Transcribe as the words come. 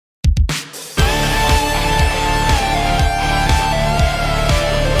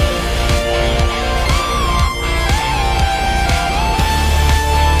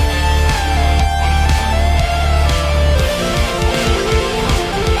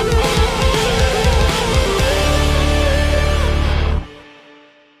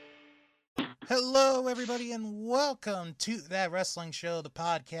welcome to That Wrestling Show, the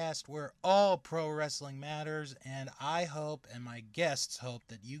podcast where all pro wrestling matters. And I hope, and my guests hope,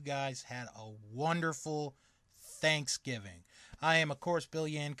 that you guys had a wonderful Thanksgiving. I am, of course, Bill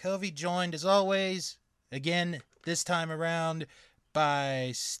Yankovi, joined as always, again, this time around,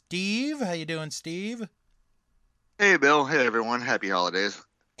 by Steve. How you doing, Steve? Hey, Bill. Hey, everyone. Happy holidays.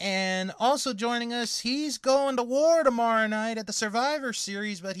 And also joining us, he's going to war tomorrow night at the Survivor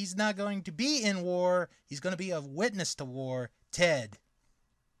Series, but he's not going to be in war. He's going to be a witness to war, Ted.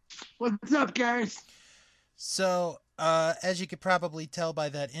 What's up, guys? So, as you could probably tell by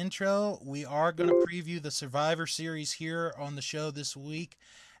that intro, we are going to preview the Survivor Series here on the show this week,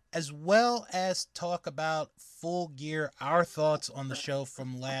 as well as talk about Full Gear, our thoughts on the show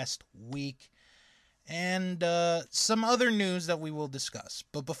from last week, and some other news that we will discuss.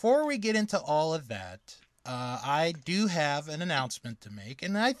 But before we get into all of that, I do have an announcement to make,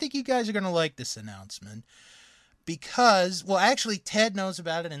 and I think you guys are going to like this announcement because, well, actually, Ted knows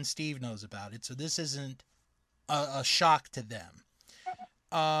about it and Steve knows about it, so this isn't a shock to them.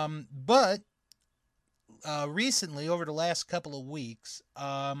 But recently, over the last couple of weeks,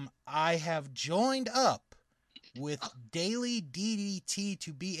 I have joined up with Daily DDT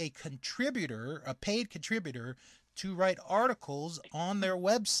to be a contributor, a paid contributor, to write articles on their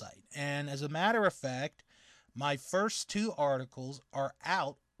website. And as a matter of fact, my first two articles are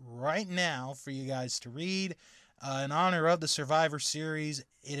out right now for you guys to read in honor of the Survivor Series.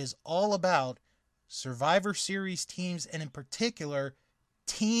 It is all about Survivor Series teams, and in particular,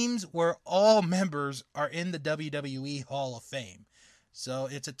 teams where all members are in the WWE Hall of Fame. So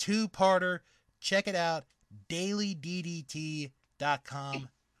it's a two-parter. Check it out. DailyDDT.com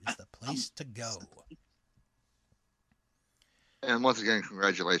is the place to go. And once again,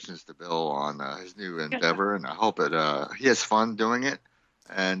 congratulations to Bill on his new endeavor, and I hope he has fun doing it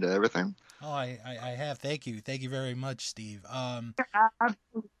and everything. Oh, I have. Thank you. Thank you very much, Steve.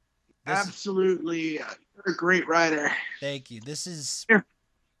 Absolutely. You're a great writer. Thank you. This is...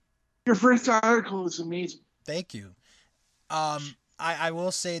 Your first article is amazing. Thank you. I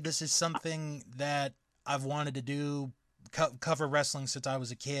will say this is something that I've wanted to do, cover wrestling since I was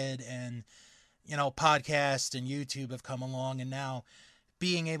a kid, and, you know, podcasts and YouTube have come along, and now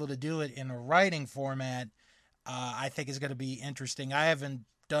being able to do it in a writing format, I think is going to be interesting. I haven't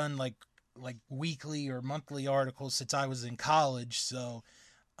done like weekly or monthly articles since I was in college, so,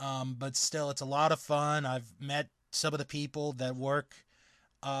 but still, it's a lot of fun. I've met some of the people that work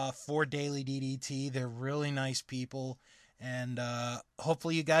for Daily DDT. They're really nice people, and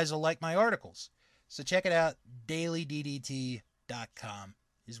hopefully you guys will like my articles. So check it out. DailyDDT.com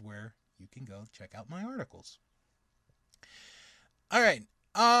is where you can go check out my articles. All right.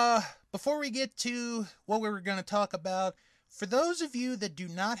 Before we get to what we were going to talk about, for those of you that do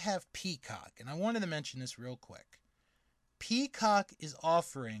not have Peacock, and I wanted to mention this real quick, Peacock is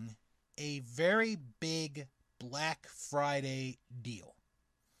offering a very big Black Friday deal.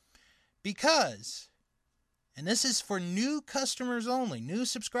 Because, and this is for new customers only, new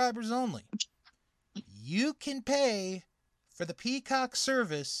subscribers only, you can pay for the Peacock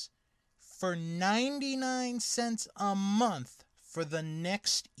service for 99 cents a month for the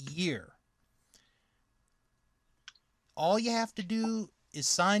next year. All you have to do is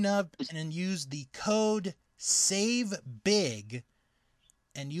sign up and then use the code SAVEBIG,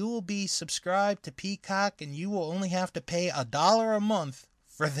 and you will be subscribed to Peacock, and you will only have to pay $1 a month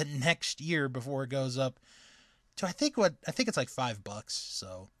for the next year before it goes up to, I think it's like $5.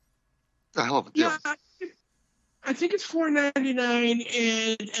 So The hell of a deal. Yeah, I think it's $4.99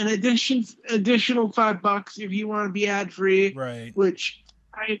 and an additional $5 if you want to be ad free. right. Which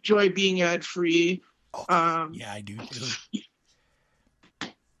I enjoy being ad free. Oh, yeah, I do too.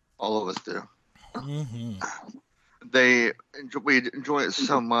 All of us do. Mm-hmm. We enjoy it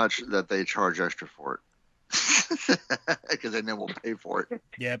so much that they charge extra for it. Because they know we'll pay for it.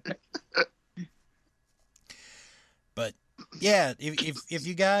 Yep. But yeah, if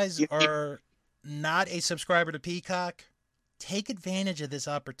you guys are not a subscriber to Peacock, take advantage of this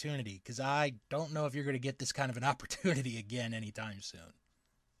opportunity, because I don't know if you're going to get this kind of an opportunity again anytime soon.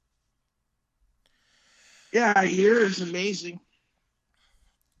 Yeah, I hear it's amazing.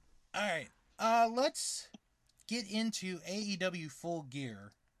 All right, let's get into AEW Full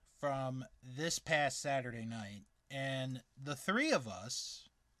Gear from this past Saturday night, and the three of us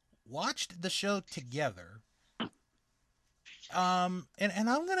watched the show together. And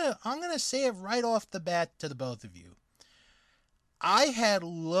I'm gonna say it right off the bat to the both of you. I had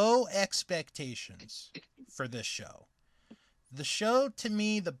low expectations for this show. The show, to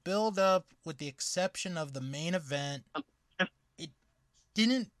me, the build up, with the exception of the main event,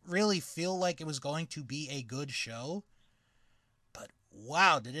 didn't really feel like it was going to be a good show, but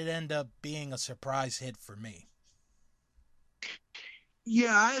wow, did it end up being a surprise hit for me.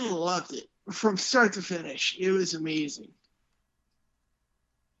 Yeah, I loved it from start to finish. It was amazing.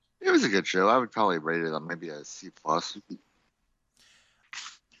 It was a good show. I would probably rate it on maybe a C plus.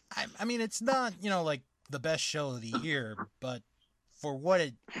 I mean, it's not, like the best show of the year, but for what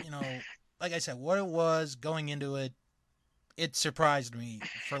it, like I said, what it was going into it, it surprised me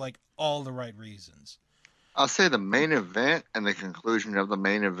for like all the right reasons. I'll say the main event and the conclusion of the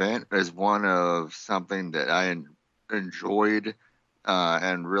main event is one of something that I enjoyed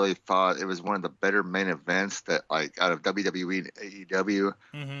and really thought it was one of the better main events that, like, out of WWE and AEW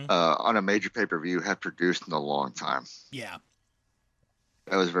on a major pay per view have produced in a long time. Yeah,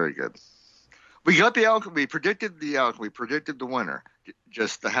 that was very good. We got the outcome. We predicted the outcome. We predicted the winner.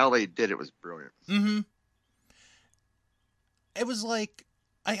 Just how they did it was brilliant. It was like,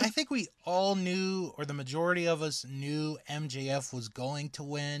 I think we all knew, or the majority of us knew, MJF was going to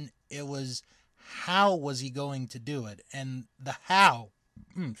win. It was, how was he going to do it? And the how,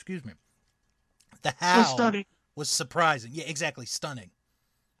 excuse me, the how was surprising. Yeah, exactly, stunning.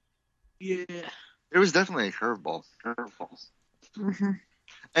 Yeah, it was definitely a curveball.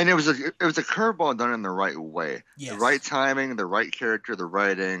 And it was a curveball done in the right way. Yes. The right timing, the right character, the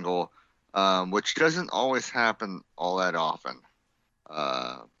right angle, which doesn't always happen all that often.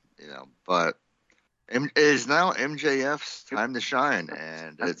 But it is now MJF's time to shine,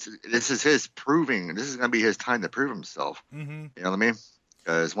 and this is his proving. This is going to be his time to prove himself. You know what I mean?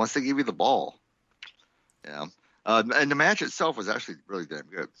 Because once they give you the ball, and the match itself was actually really damn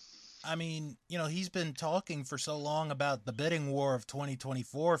good. I mean, he's been talking for so long about the bidding war of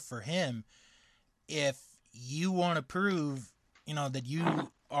 2024 for him. If you want to prove, that you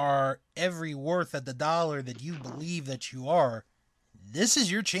are every worth at the dollar that you believe that you are, this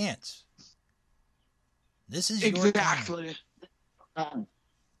is your chance. This is your time.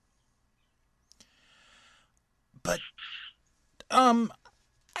 But,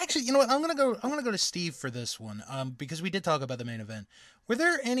 actually, you know what? I'm gonna go to Steve for this one. Because we did talk about the main event. Were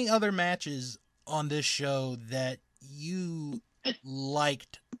there any other matches on this show that you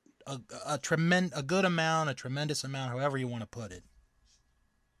liked a good amount, a tremendous amount, however you want to put it?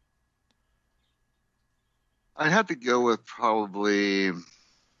 I'd have to go with probably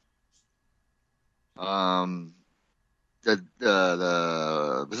the was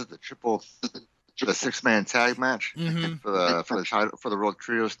it the 6-man tag match for the title, for the World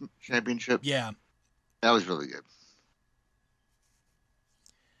Trios Championship? Yeah, that was really good.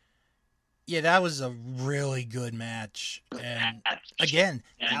 Yeah, that was a really good match, and again,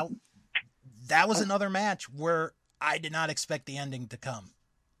 that was another match where I did not expect the ending to come.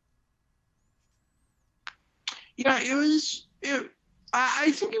 Yeah, it was.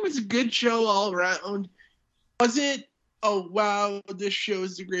 I think it was a good show all around. Was it? Oh wow, this show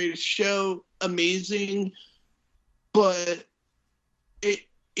is the greatest show, amazing, but it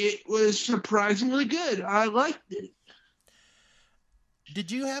was surprisingly good. I liked it. Did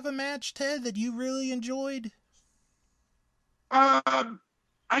you have a match, Ted, that you really enjoyed? I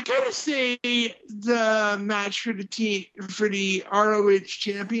gotta say the match for the ROH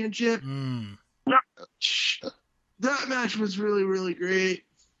Championship. That match was really, really great.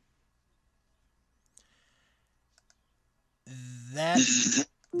 That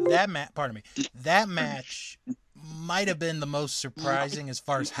match might have been the most surprising as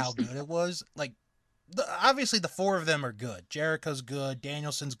far as how good it was. Like, obviously the four of them are good. Jericho's good,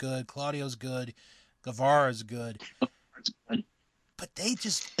 Danielson's good, Claudio's good, Guevara's good. But they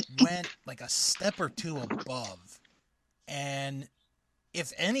just went like a step or two above. And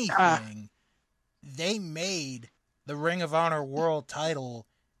if anything, they made the Ring of Honor World title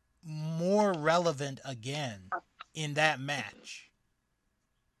more relevant again in that match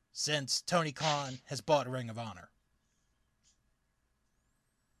since Tony Khan has bought Ring of Honor.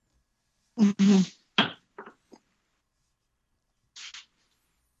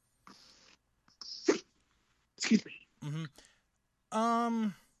 Excuse me.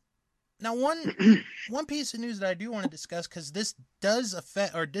 Now one piece of news that I do want to discuss, because this does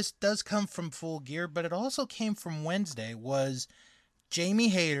come from Full Gear, but it also came from Wednesday, was Jamie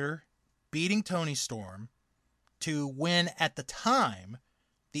Hayter beating Toni Storm to win, at the time,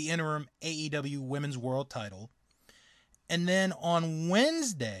 the interim AEW Women's World title. And then on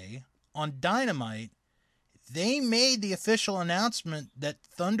Wednesday, on Dynamite, they made the official announcement that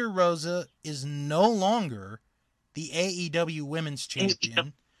Thunder Rosa is no longer the AEW Women's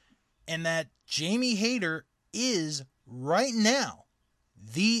Champion, and that Jamie Hayter is, right now,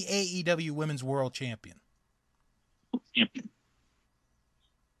 the AEW Women's World Champion.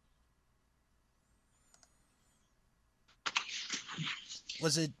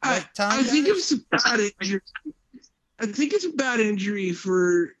 Was it right time? I think it was a bad injury. I think it's a bad injury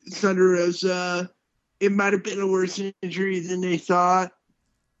for Thunder Rosa. It might have been a worse injury than they thought.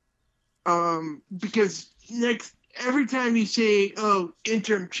 Because every time you say, "Oh,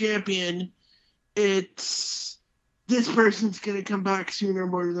 interim champion," it's this person's gonna come back sooner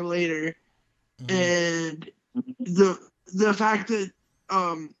more than later. Mm-hmm. And the fact that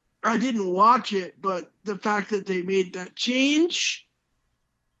I didn't watch it, but the fact that they made that change,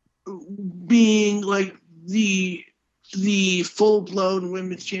 being like the full-blown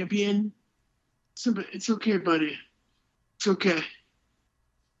women's champion, it's okay, buddy. It's okay.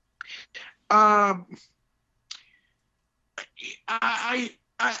 I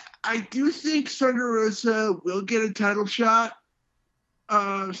do think Thunder Rosa will get a title shot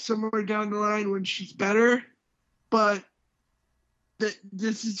somewhere down the line when she's better, but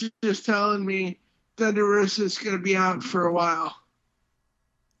this is just telling me Thunder Rosa is going to be out for a while.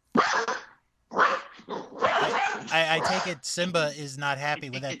 I take it Simba is not happy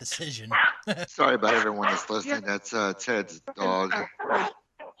with that decision. Sorry about everyone that's listening. That's Ted's dog.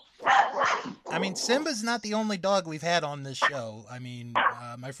 I mean, Simba's not the only dog we've had on this show. I mean,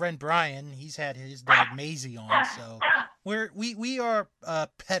 my friend Brian, he's had his dog Maisie on, so we are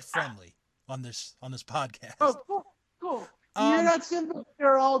pet friendly on this podcast. Oh, cool. You're not Simba.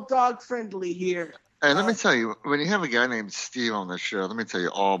 They're all dog friendly here. Hey, let me tell you, when you have a guy named Steve on the show, let me tell you,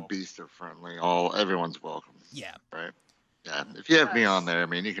 all beasts are friendly. Everyone's welcome. Yeah. Right. Yeah. If you have me on there, I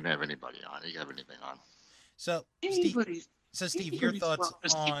mean, you can have anybody on. You can have anything on. So, Steve, your thoughts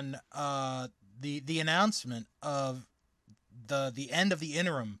on the announcement of the end of the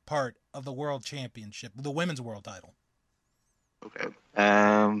interim part of the World Championship, the women's world title? Okay.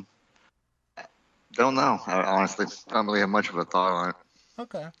 Don't know. I honestly don't really have much of a thought on it.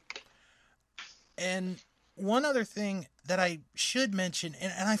 Okay. And one other thing that I should mention,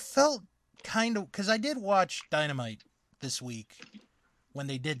 and I felt kind of, because I did watch Dynamite this week when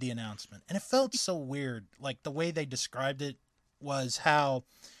they did the announcement, and it felt so weird. Like, the way they described it was how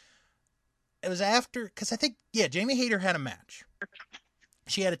it was after, because I think, Jamie Hayter had a match.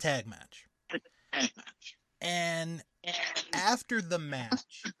 She had a tag match. And after the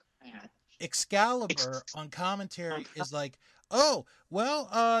match, Excalibur on commentary is like, "Oh,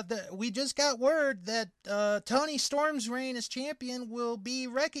 well, we just got word that Toni Storm's reign as champion will be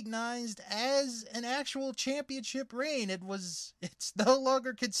recognized as an actual championship reign. It's no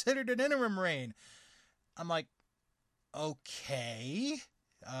longer considered an interim reign." I'm like, okay,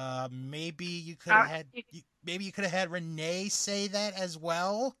 maybe you could have had Renee say that as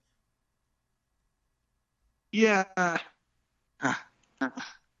well. Yeah.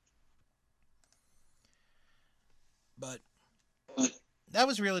 But that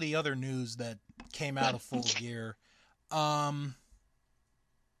was really the other news that came out of Full Gear. There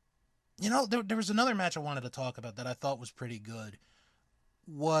was another match I wanted to talk about that I thought was pretty good.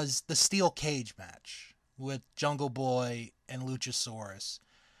 Was the Steel Cage match with Jungle Boy and Luchasaurus.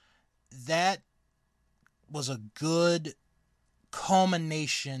 That was a good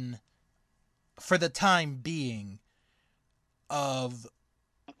culmination for the time being of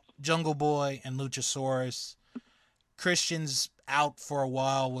Jungle Boy and Luchasaurus. Christian's out for a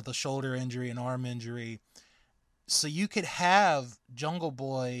while with a shoulder injury and arm injury. So you could have Jungle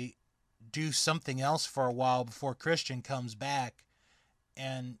Boy do something else for a while before Christian comes back,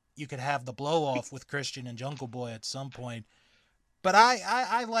 and you could have the blow off with Christian and Jungle Boy at some point. But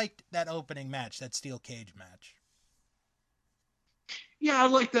I liked that opening match, that Steel Cage match. Yeah, I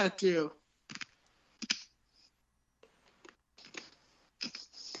like that too.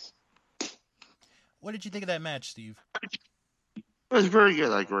 What did you think of that match, Steve? It was very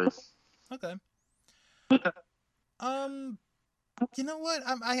good, I agree. Okay. You know what?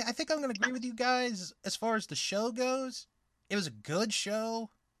 I think I'm going to agree with you guys as far as the show goes. It was a good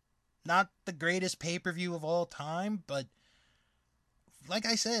show. Not the greatest pay-per-view of all time, but like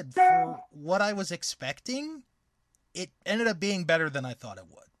I said, for what I was expecting, it ended up being better than I thought it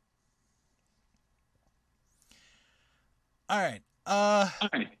would. All right.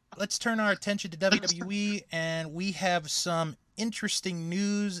 Let's turn our attention to WWE, and we have some interesting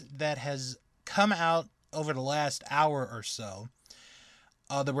news that has come out over the last hour or so.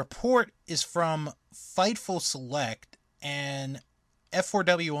 The report is from Fightful Select, and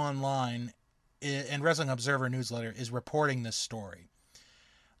F4W Online and Wrestling Observer Newsletter is reporting this story.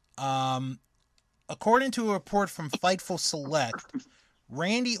 According to a report from Fightful Select,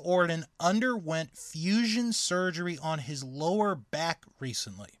 Randy Orton underwent fusion surgery on his lower back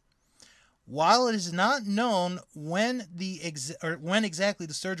recently. While it is not known when exactly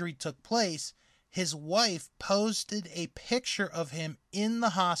the surgery took place, his wife posted a picture of him in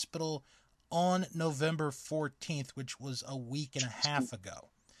the hospital on November 14th, which was a week and a half ago.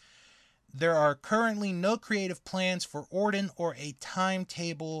 There are currently no creative plans for Orton or a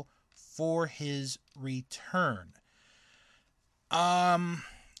timetable for his return. I'm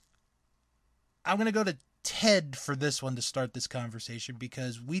going to go to Ted for this one to start this conversation,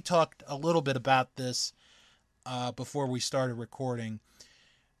 because we talked a little bit about this before we started recording.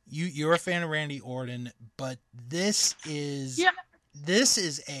 You're a fan of Randy Orton, but this is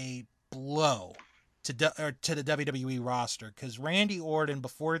a blow to the WWE roster, because Randy Orton,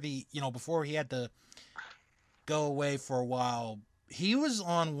 before he had to go away for a while, he was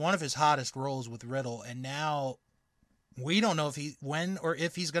on one of his hottest roles with Riddle, and now we don't know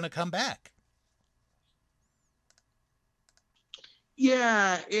if he's going to come back.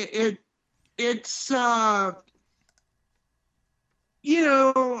 Yeah, it's I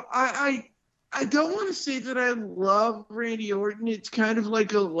don't want to say that I love Randy Orton. It's kind of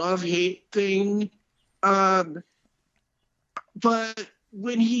like a love-hate thing. But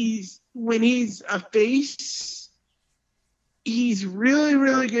when he's a face, he's really,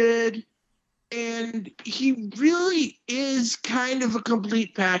 really good, and he really is kind of a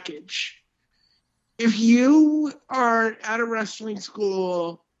complete package. If you are at a wrestling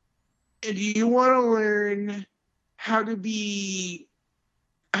school and you want to learn how to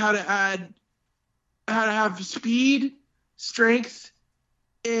have speed, strength,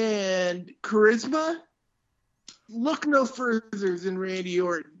 and charisma, look no further than Randy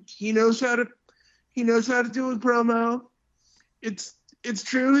Orton. He knows how to do a promo. It's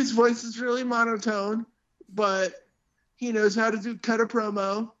true, his voice is really monotone, but he knows how to cut a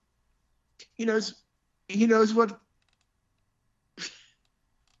promo. He knows what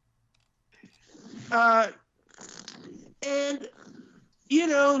and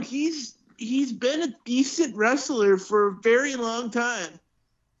he's been a decent wrestler for a very long time.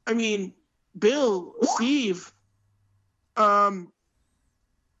 I mean, Bill, Steve,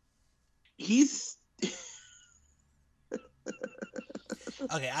 he's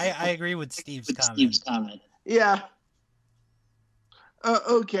okay. I agree with Steve's comment. Yeah.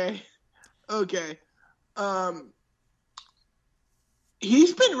 Okay.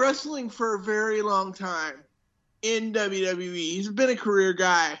 He's been wrestling for a very long time in WWE. He's been a career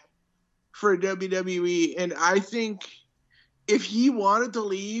guy for WWE, and I think if he wanted to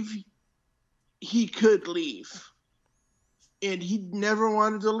leave, he could leave. And he never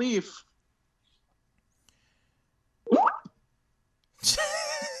wanted to leave.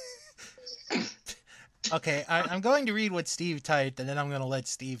 Okay, I'm going to read what Steve typed, and then I'm going to let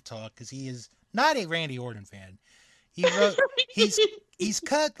Steve talk, because he is not a Randy Orton fan. He wrote he's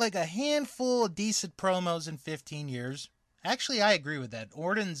cut like a handful of decent promos in 15 years. Actually, I agree with that.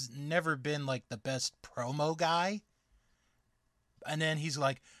 Orton's never been like the best promo guy. And then he's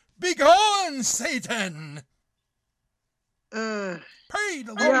like, "Begone, Satan!" Pray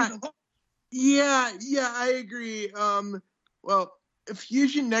the Lord. Yeah, I agree. Well,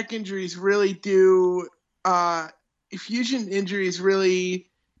 fusion neck injuries really do. Fusion injuries really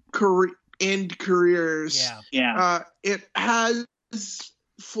end careers. Yeah. It has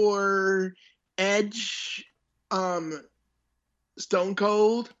for Edge, Stone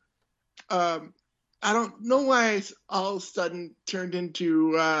Cold. I don't know why I all of a sudden turned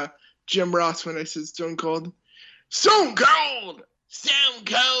into Jim Ross when I said Stone Cold. Stone Cold.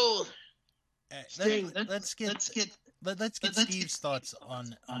 Let's get Steve's thoughts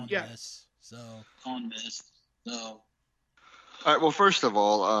on this. All right. Well, first of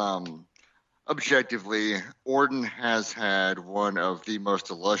all, objectively, Orton has had one of the most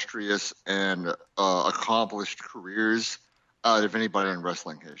illustrious and accomplished careers out of anybody in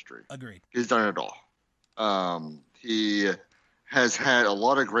wrestling history. Agreed. He's done it all. He has had a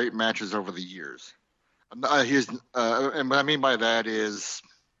lot of great matches over the years. And what I mean by that is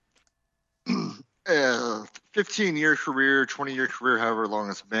 15-year career, 20-year career, however long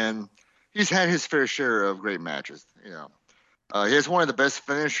it's been. He's had his fair share of great matches. He has one of the best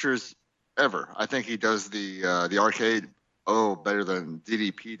finishers ever. I think he does the arcade better than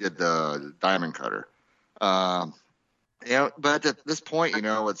DDP did the Diamond Cutter. But at this point,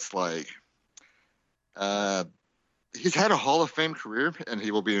 it's like he's had a Hall of Fame career, and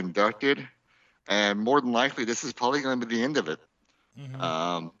he will be inducted. And more than likely, this is probably going to be the end of it.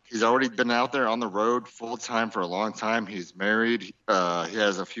 Mm-hmm. He's already been out there on the road full time for a long time. He's married. He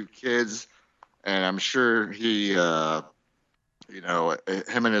has a few kids, and I'm sure him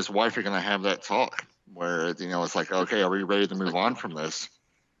and his wife are going to have that talk where it's like, okay, are we ready to move on from this?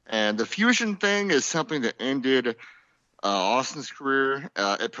 And the fusion thing is something that ended Austin's career.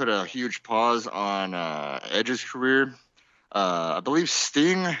 It put a huge pause on Edge's career. I believe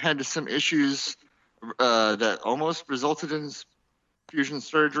Sting had some issues that almost resulted in his fusion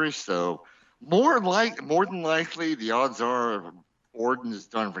surgery. So more than likely, the odds are Orton is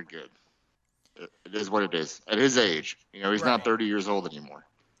done for good. It is what it is at his age. You know, he's not 30 years old anymore.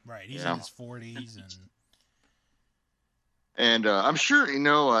 Right, he's in his 40s, and I'm sure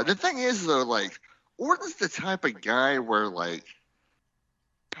the thing is though, like Orton's the type of guy where like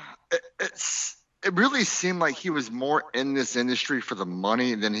it really seemed like he was more in this industry for the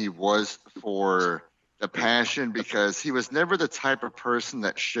money than he was for the passion, because he was never the type of person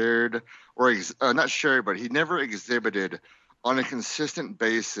that shared or not shared, but he never exhibited on a consistent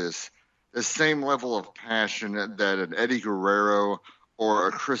basis the same level of passion that an Eddie Guerrero or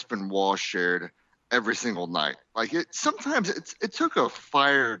a Chris Benoit shared every single night. Like sometimes it took a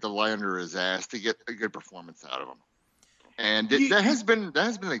fire to light under his ass to get a good performance out of him, and that has been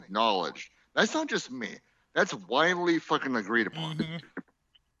acknowledged. That's not just me. That's widely fucking agreed upon. Mm-hmm.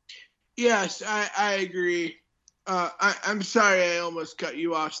 Yes, I agree. I'm sorry I almost cut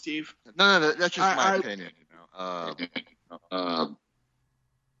you off, Steve. No, that's just my opinion.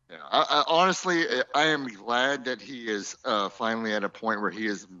 I honestly, I am glad that he is finally at a point where he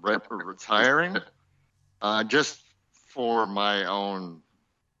is retiring. Just for my own,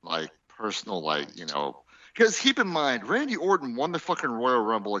 like, personal, like, because keep in mind, Randy Orton won the fucking Royal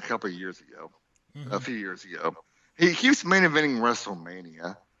Rumble a couple of years ago, a few years ago. He was main eventing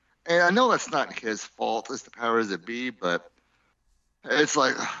WrestleMania, and I know that's not his fault. It's the powers that be, but it's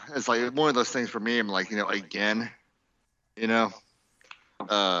like one of those things for me. I'm like, again,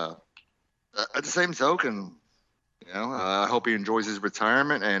 at the same token, I hope he enjoys his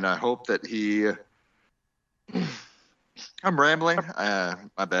retirement, and I hope that he. I'm rambling.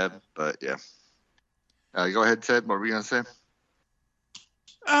 My bad, but yeah. Go ahead, Ted. What were you gonna say?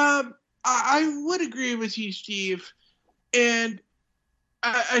 I would agree with you, Steve, and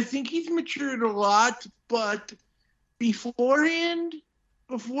I think he's matured a lot. But beforehand,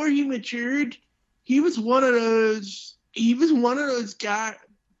 before he matured, he was one of those. He was one of those guy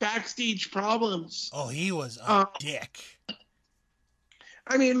backstage problems. Oh, he was a dick.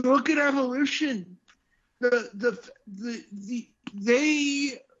 I mean, look at Evolution.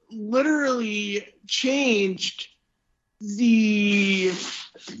 They literally changed the.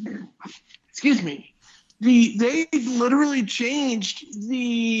 Excuse me. They literally changed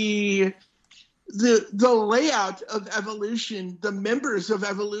the layout of Evolution, the members of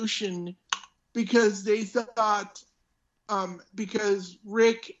Evolution, because they thought. Because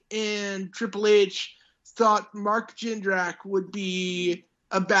Rick and Triple H thought Mark Jindrak would be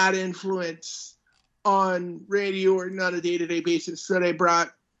a bad influence on Randy Orton on a day-to-day basis, so they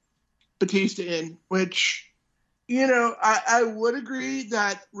brought Batista in, which, I would agree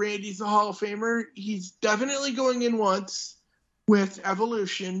that Randy's a Hall of Famer. He's definitely going in once with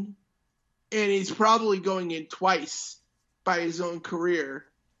Evolution, and he's probably going in twice by his own career.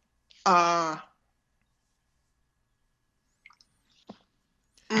 I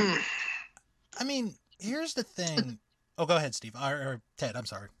mean, here's the thing. Oh, go ahead, Steve. Or Ted, I'm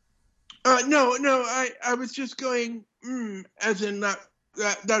sorry. No, I was just going, as in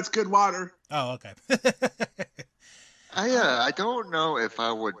that's good water. Oh, okay. I don't know if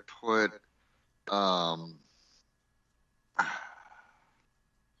I would put,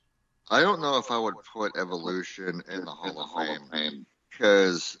 Evolution in the Hall of Fame,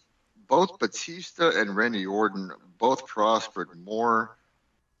 because both Batista and Randy Orton both prospered more,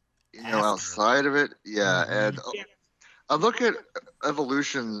 outside of it. Yeah, and I look at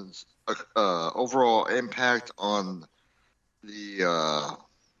Evolution's overall impact on the.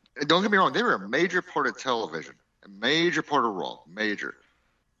 Don't get me wrong; they were a major part of television, a major part of Raw, major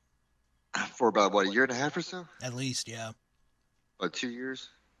for about a year and a half or so. At least, yeah. About 2 years.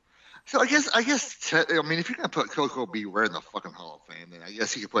 So I guess if you're gonna put Coco Beware in the fucking Hall of Fame, then I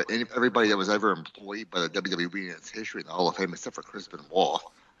guess you could put everybody that was ever employed by the WWE in its history in the Hall of Fame, except for Chris Benoit.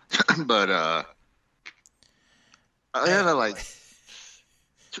 But like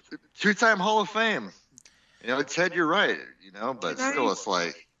two-time Hall of Fame. Ted, you're right. But still, it's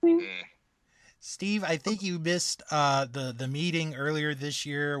like. Steve, I think you missed the meeting earlier this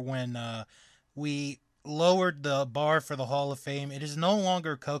year when we lowered the bar for the Hall of Fame. It is no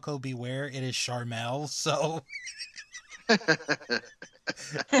longer Coco Beware, it is Sharmell. So,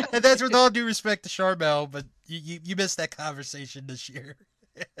 and that's with all due respect to Sharmell, but you missed that conversation this year.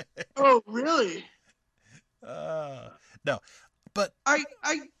 Oh, really? No, but I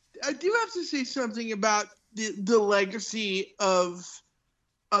do have to say something about the legacy of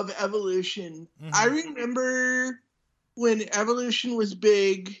Evolution. Mm-hmm. I remember when Evolution was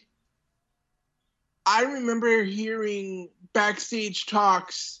big, I remember hearing backstage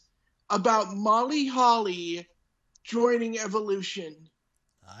talks about Molly Holly joining Evolution.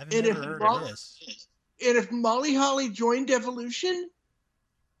 I've never heard of this. And if Molly Holly joined Evolution,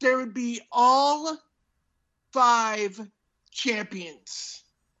 there would be all 5 champions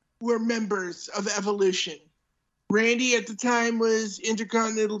were members of Evolution. Randy at the time was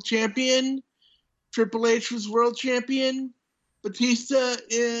Intercontinental Champion. Triple H was World Champion. Batista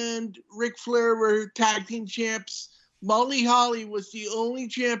and Ric Flair were Tag Team Champs. Molly Holly was the only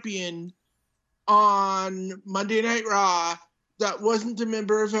champion on Monday Night Raw that wasn't a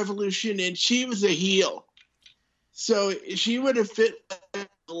member of Evolution, and she was a heel. So she would have fit like a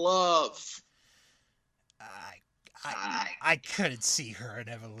glove. I couldn't see her in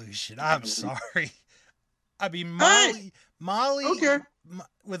Evolution. I'm sorry. I mean, Molly. Okay.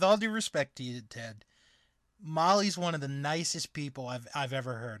 With all due respect to you, Ted, Molly's one of the nicest people I've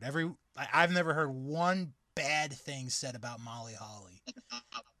ever heard. I've never heard one bad thing said about Molly Holly.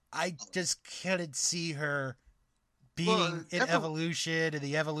 I just couldn't see her being in Evolution and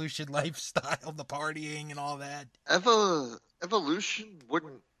the Evolution lifestyle, the partying and all that. Evolution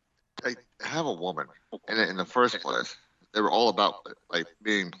wouldn't have a woman in the first place. They were all about like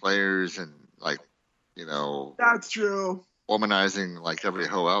being players and like, you know, that's true. Womanizing like every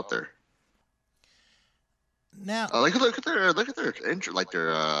hoe out there. Now, look at their intro, like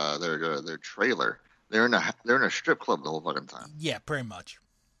their trailer. They're in a strip club the whole fucking time. Yeah, pretty much.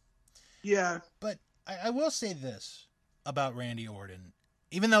 Yeah, but I will say this about Randy Orton,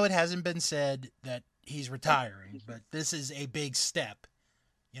 even though it hasn't been said that he's retiring, but this is a big step.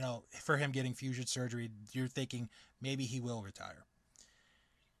 You know, for him getting fusion surgery, you're thinking maybe he will retire.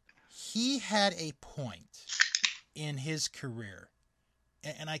 He had a point in his career,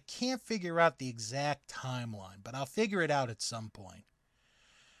 and I can't figure out the exact timeline, but I'll figure it out at some point,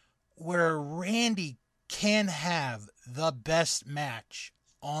 where Randy can have the best match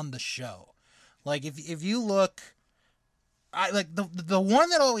on the show. Like if you look, I like the one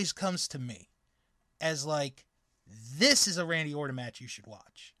that always comes to me as like, this is a Randy Orton match you should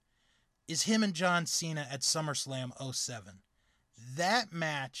watch, is him and John Cena at SummerSlam 07. That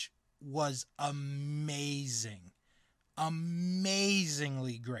match was amazing.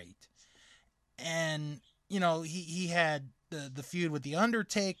 Amazingly great. And, you know, he had the feud with The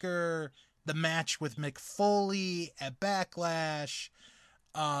Undertaker, the match with Mick Foley at Backlash.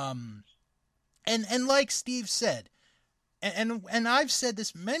 And like Steve said, and I've said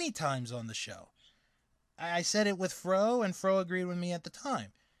this many times on the show, I said it with Fro, and Fro agreed with me at the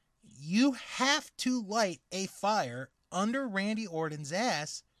time. You have to light a fire under Randy Orton's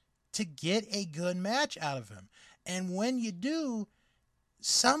ass to get a good match out of him. And when you do,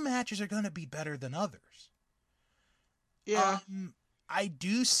 some matches are going to be better than others. Yeah. I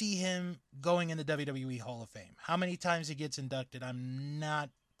do see him going in the WWE Hall of Fame. How many times he gets inducted, I'm not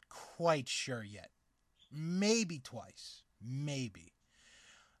quite sure yet. Maybe twice. Maybe.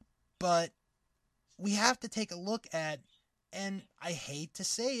 But we have to take a look at, and I hate to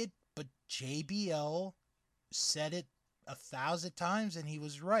say it, but JBL said it 1,000 times and he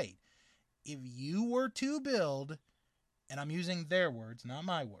was right. If you were to build, and I'm using their words, not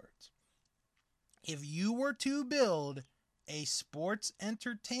my words, if you were to build a sports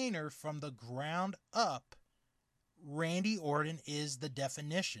entertainer from the ground up, Randy Orton is the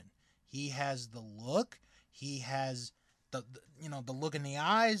definition. He has the look, he has the look in the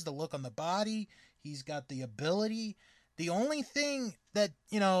eyes, the look on the body, he's got the ability. The only thing that,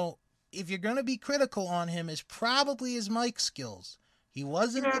 if you're going to be critical on him, is probably his mic skills. He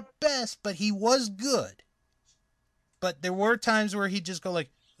wasn't the best, but he was good. But there were times where he'd just go like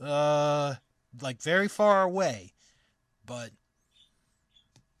very far away. But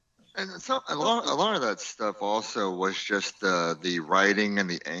and a lot of that stuff also was just the writing and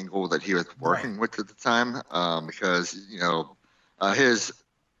the angle that he was working with at the time, because his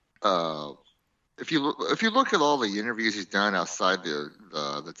if you look at all the interviews he's done outside the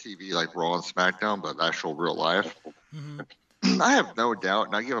TV, like Raw and SmackDown, but actual real life. Mm-hmm. I have no doubt,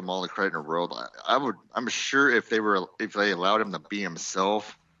 and I give him all the credit in the world. I'm sure if they allowed him to be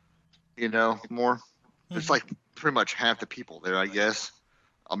himself, more. Mm-hmm. It's like pretty much half the people there, I guess.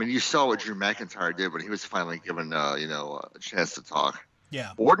 I mean, you saw what Drew McIntyre did when he was finally given, a chance to talk.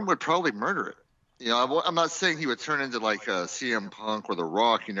 Yeah. Orton would probably murder it. I'm not saying he would turn into like CM Punk or The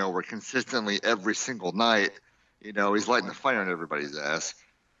Rock, where consistently every single night, he's lighting the fire on everybody's ass.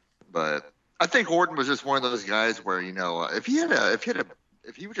 But I think Orton was just one of those guys where, if he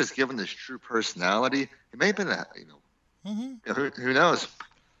was just given this true personality, he may have been mm-hmm. Who knows?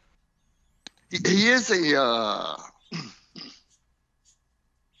 He is a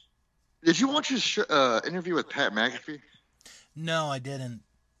Did you watch his interview with Pat McAfee? No, I didn't.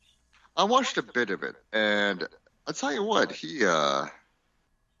 I watched a bit of it, and I'll tell you what, he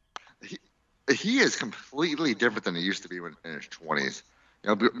he is completely different than he used to be when in his 20s. You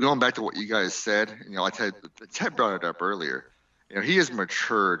know, going back to what you guys said, you know, Ted brought it up earlier. You know, he has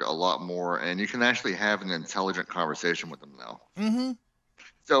matured a lot more, and you can actually have an intelligent conversation with him now. Mm-hmm.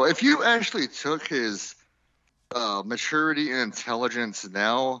 So if you actually took his maturity and intelligence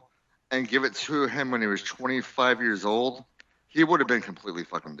now and give it to him when he was 25 years old, he would have been completely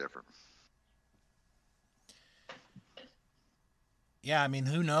fucking different. Yeah, I mean,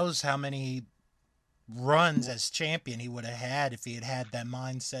 who knows how many runs as champion he would have had if he had had that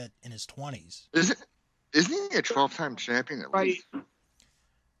mindset in his 20s. Isn't he a 12-time champion at least?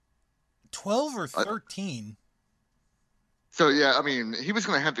 12 or 13. So yeah, I mean, he was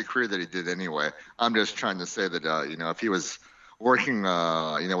going to have the career that he did anyway. I'm just trying to say that you know, if he was working you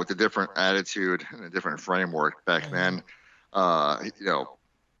know, with a different attitude and a different framework back then, you know,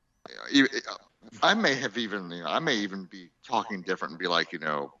 I may even be talking different and be like, you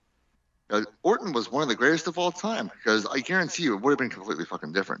know, Orton was one of the greatest of all time, because I guarantee you it would have been completely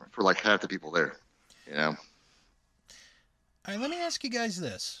fucking different for like half the people there, you know. All right, let me ask you guys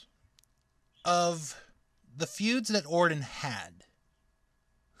this: of the feuds that Orton had,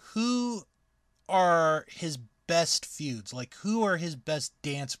 who are his best feuds? Like, who are his best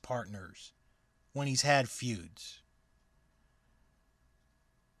dance partners when he's had feuds?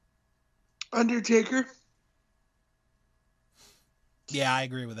 Undertaker. Yeah, I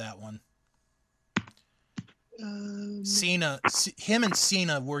agree with that one. Cena, him and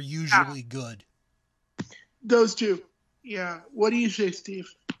Cena were usually good. Those two. Yeah. What do you say,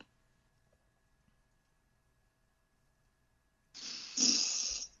 Steve?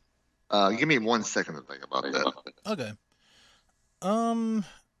 Give me 1 second to think about that. Okay.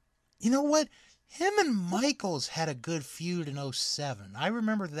 You know what? Him and Michaels had a good feud in 07. I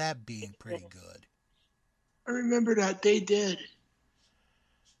remember that being pretty good. I remember that. They did.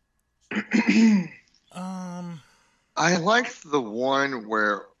 I liked the one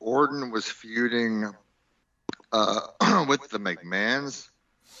where Orton was feuding with the McMahons,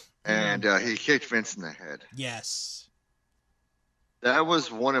 and he kicked Vince in the head. Yes. That was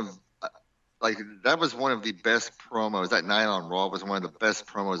one of the best promos. That night on Raw was one of the best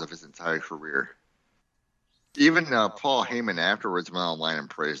promos of his entire career. Even Paul Heyman afterwards went online and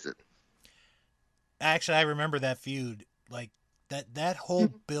praised it. Actually, I remember that feud. Like, that whole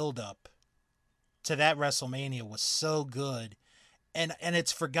build-up to that WrestleMania was so good. And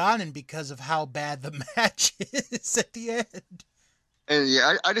it's forgotten because of how bad the match is at the end. And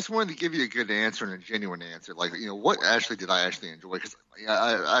yeah, I just wanted to give you a good answer and a genuine answer. Like, you know, what actually did I actually enjoy? Because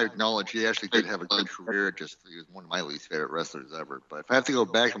I acknowledge he actually did have a good career. Just he was one of my least favorite wrestlers ever. But if I have to go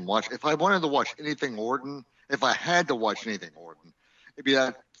back and watch, if I wanted to watch anything Orton, if I had to watch anything Orton, it'd be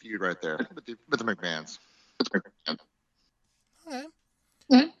that feud right there with the McMahons.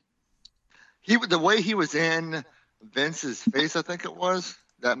 Okay. The way he was in Vince's face, I think it was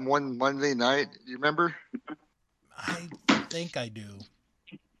that one Monday night. Do you remember? I think I do.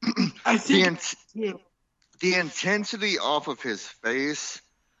 I think the intensity off of his face,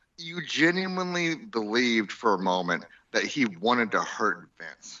 you genuinely believed for a moment that he wanted to hurt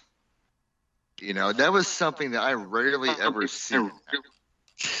Vince. You know, that was something that I rarely ever see.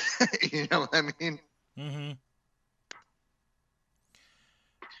 You know what I mean? Mm-hmm.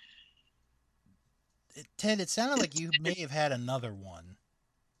 Ted, it sounded like you may have had another one.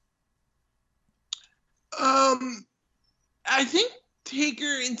 I think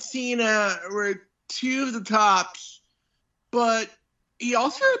Taker and Cena were two of the tops, but he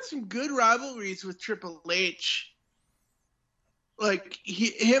also had some good rivalries with Triple H. Like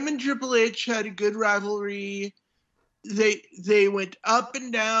him and Triple H had a good rivalry. They went up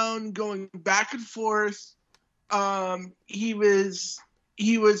and down, going back and forth. He was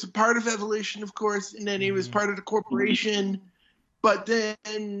a part of Evolution, of course, and then he was part of the corporation. But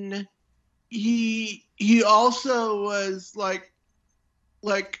then he also was like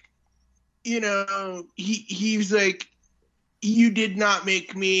you know, he's like, you did not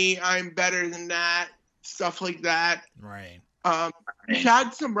make me, I'm better than that, stuff like that. Right. He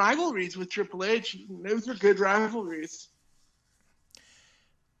had some rivalries with Triple H. Those are good rivalries.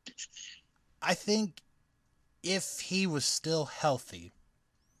 I think if he was still healthy,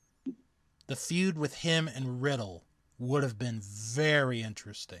 the feud with him and Riddle would have been very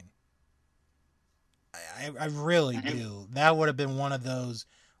interesting. I really do. That would have been one of those,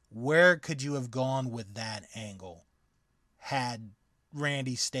 where could you have gone with that angle had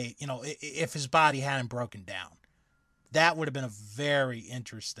Randy stayed, you know, if his body hadn't broken down. That would have been a very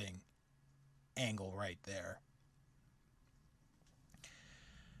interesting angle right there.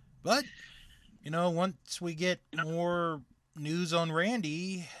 But, once we get more news on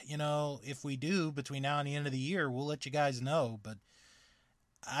Randy, if we do between now and the end of the year, we'll let you guys know. But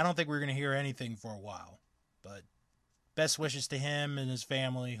I don't think we're going to hear anything for a while. But best wishes to him and his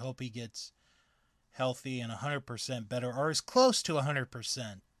family. Hope he gets healthy and 100% better, or as close to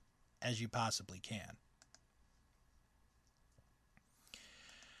 100% as you possibly can.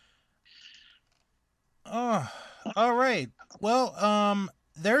 Oh, all right. Well,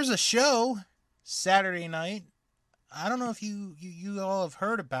 there's a show Saturday night. I don't know if you all have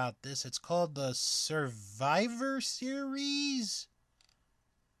heard about this. It's called the Survivor Series.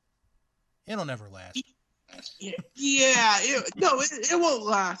 It'll never last. Yeah, it won't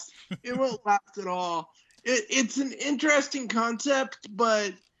last. It won't last at all. It's an interesting concept,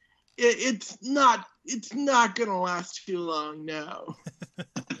 but it's not gonna last too long. No.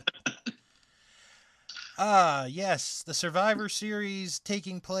 Yes, the Survivor Series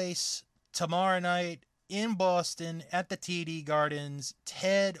taking place tomorrow night in Boston at the TD Gardens.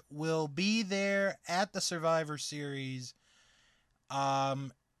 Ted will be there at the Survivor Series.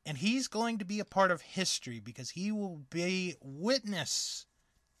 And he's going to be a part of history because he will be witness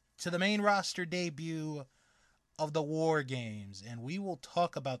to the main roster debut of the War Games. And we will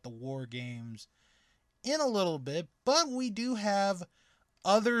talk about the War Games in a little bit, but we do have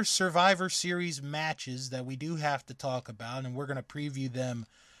other Survivor Series matches that we do have to talk about, and we're going to preview them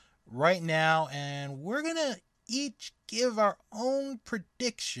right now, and we're going to each give our own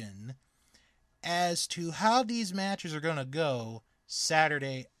prediction as to how these matches are going to go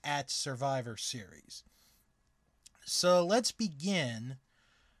Saturday at Survivor Series. So let's begin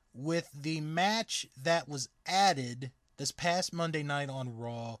with the match that was added this past Monday night on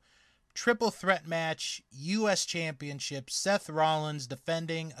Raw. Triple threat match, U.S. Championship, Seth Rollins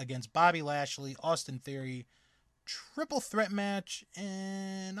defending against Bobby Lashley, Austin Theory. Triple threat match,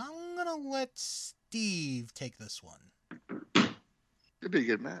 and I'm going to let Steve take this one. It'd be a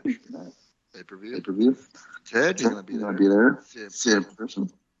good match. Pay-per-view. Ted, you're going to be there. See in person.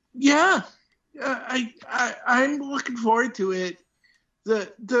 Yeah. I'm looking forward to it.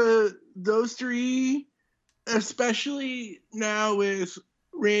 Those three, especially now with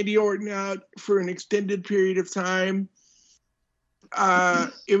Randy Orton out for an extended period of time,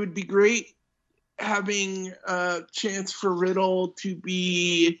 it would be great having a chance for Riddle to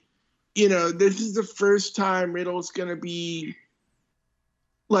be, this is the first time Riddle's going to be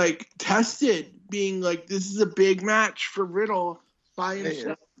tested, being this is a big match for Riddle by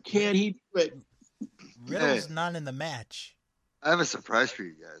himself. Can he do it? Riddle's not in the match. I have a surprise for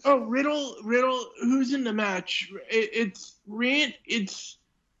you guys. Oh, Riddle, who's in the match? It's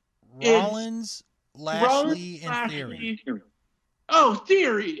Rollins, Lashley, and Theory. Oh,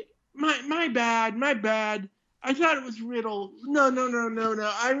 Theory. My bad. I thought it was Riddle. No.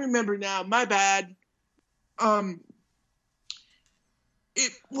 I remember now. My bad. I'll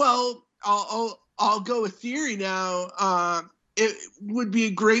go with Theory now. It would be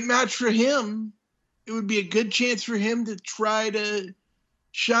a great match for him. It would be a good chance for him to try to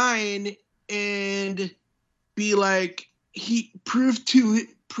shine and be he proved to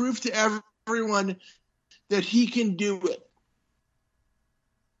everyone that he can do it.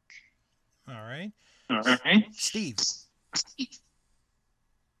 All right. Steve.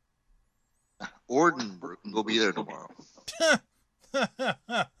 Orton will be there tomorrow.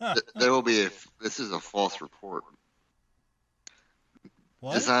 There will be this is a false report.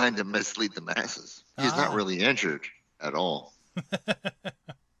 What? Designed to mislead the masses. He's not really injured at all.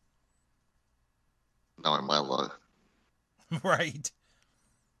 Knowing my luck. Right.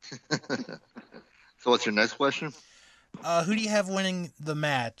 So what's your next question? Who do you have winning the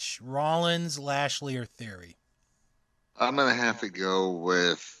match? Rollins, Lashley, or Theory? I'm going to have to go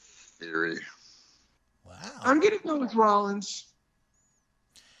with Theory. Wow. I'm going to go with Rollins.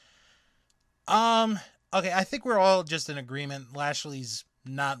 Okay, I think we're all just in agreement. Lashley's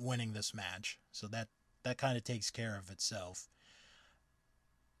not winning this match, so that kind of takes care of itself.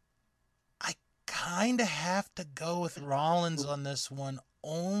 I kind of have to go with Rollins on this one,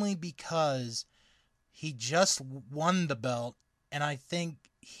 only because he just won the belt, and I think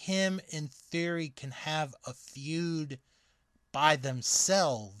him and Theory can have a feud by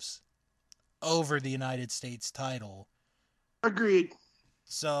themselves over the United States title. Agreed.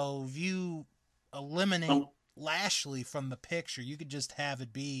 So if you eliminate Lashley from the picture, you could just have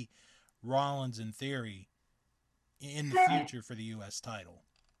it be Rollins and Theory in the future for the U.S. title.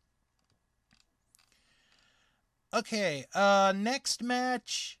 Okay, next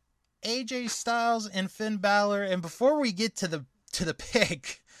match, AJ Styles and Finn Balor. And before we get to the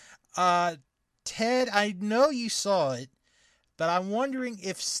pick, Ted, I know you saw it, but I'm wondering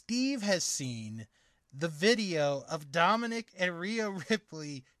if Steve has seen the video of Dominic and Rhea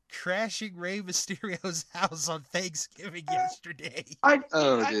Ripley crashing Rey Mysterio's house on Thanksgiving yesterday.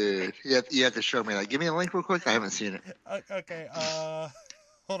 Dude, you have to show me that. Give me a link real quick. I haven't seen it. Okay,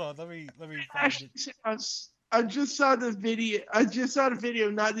 hold on. Let me find it. I just saw the video. I just saw the video,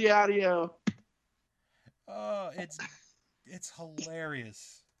 not the audio. Oh, it's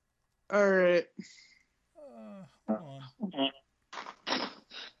hilarious. All right. Hold on.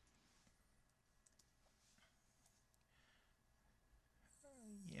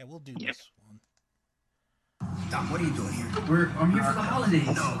 Yeah, we'll do this one. Doc, what are you doing here? I'm here for the holidays.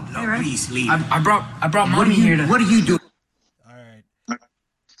 No, Hey, right? please leave. I brought mommy here to. What are you doing? All right.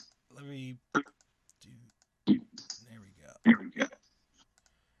 Let me do. There we go.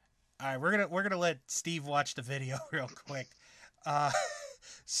 All right, we're gonna let Steve watch the video real quick.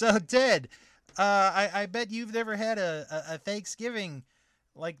 So Ted, I bet you've never had a Thanksgiving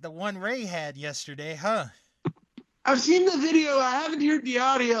like the one Ray had yesterday, huh? I've seen the video. I haven't heard the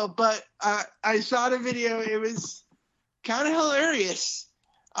audio, but I saw the video. It was kind of hilarious.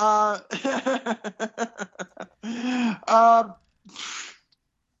 Yeah.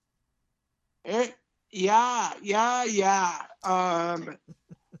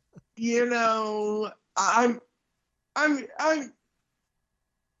 You know, I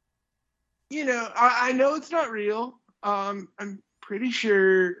know it's not real. I'm pretty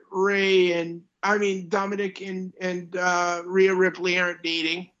sure Dominic and Rhea Ripley aren't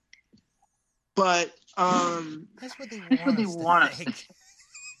dating, but That's what they want us to think.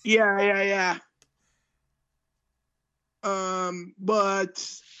 yeah.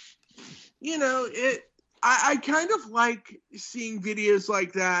 But I kind of like seeing videos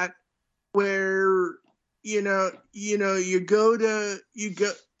like that where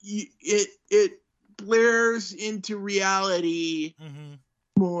it blares into reality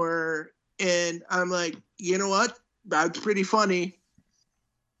more, and I'm like, you know what? That's pretty funny.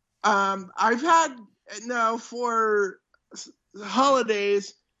 I've had now for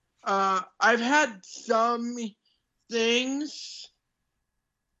holidays. I've had some things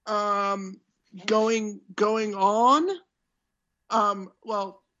going on.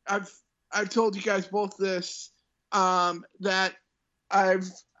 Well, I've told you guys both this, that I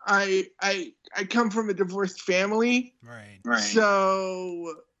come from a divorced family. Right.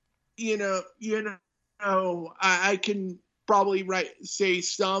 So, I can probably say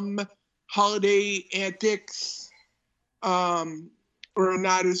some holiday antics are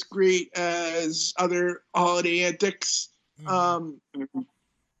not as great as other holiday antics.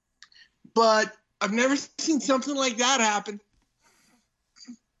 But I've never seen something like that happen.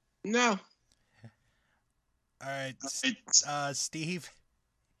 No. All right, Steve.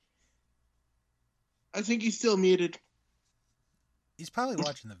 I think he's still muted. He's probably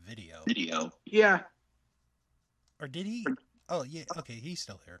watching the video. Yeah. Or did he? Oh, yeah. Okay, he's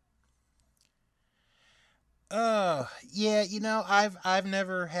still here. Oh, yeah. I've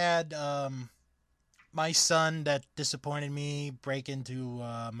never had my son that disappointed me break into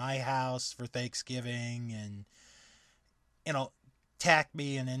my house for Thanksgiving and attack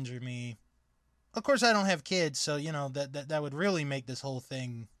me and injure me. Of course, I don't have kids, so that would really make this whole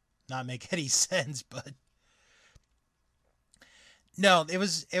thing not make any sense. But no, it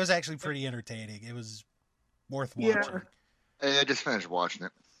was actually pretty entertaining. It was worth watching. Hey, I just finished watching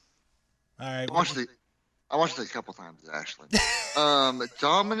it. All right, I watched it a couple times actually.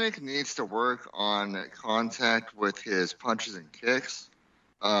 Dominic needs to work on contact with his punches and kicks.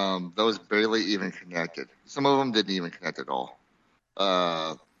 Those barely even connected. Some of them didn't even connect at all.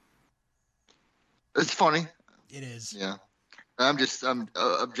 It's funny. It is. Yeah. I'm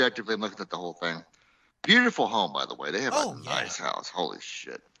objectively looking at the whole thing. Beautiful home, by the way. They have a nice house. Holy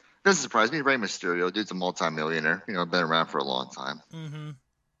shit. Doesn't surprise me. Rey Mysterio, dude's a multimillionaire. Been around for a long time. Mm-hmm.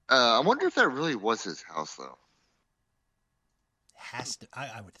 I wonder if that really was his house, though. Has to.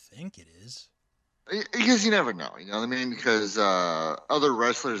 I would think it is. Because you never know, you know what I mean? Because other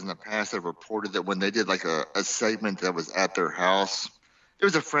wrestlers in the past have reported that when they did like a segment that was at their house, it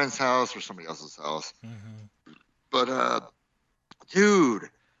was a friend's house or somebody else's house. Mm-hmm. But, dude,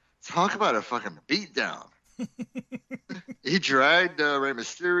 talk about a fucking beatdown. He dragged Rey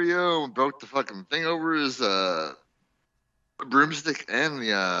Mysterio and broke the fucking thing over his broomstick and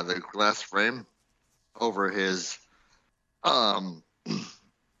the glass frame over his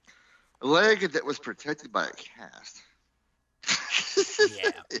leg that was protected by a cast.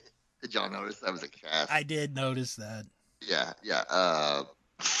 Yeah. Did y'all notice that was a cast? I did notice that. Yeah.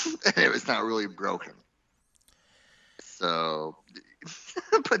 And it was not really broken. So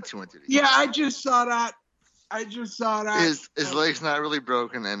Put two and two together. Yeah, I just saw that. His leg's not really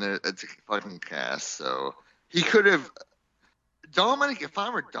broken, and it's a fucking cast. So he could have. Dominic, if I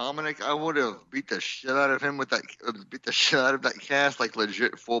were Dominic, I would have beat the shit out of him with that. Beat the shit out of that cast, like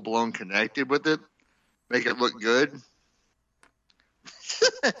legit, full blown connected with it, make it look good.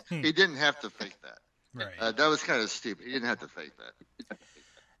 He didn't have to fake that. Right. That was kind of stupid. He didn't have to fake that.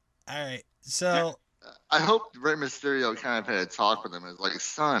 All right. So I hope Rey Mysterio kind of had a talk with him. It's like,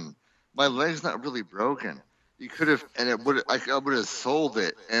 son, my leg's not really broken. You could have, and I would have sold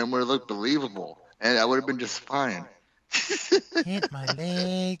it, and it would have looked believable, and I would have been just fine. hit my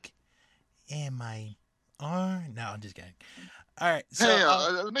leg and my arm. No, I'm just kidding. All right.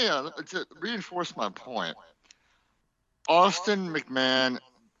 So To reinforce my point, Austin McMahon,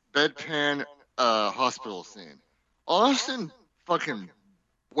 bedpan hospital scene. Austin fucking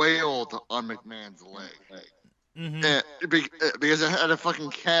wailed on McMahon's leg. Because it had a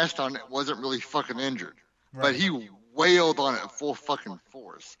fucking cast on it, wasn't really fucking injured. Right. But he wailed on it full fucking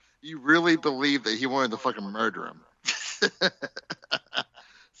force. You really believe that he wanted to fucking murder him.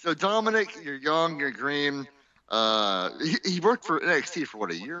 So Dominic, you're young, you're green. He worked for NXT for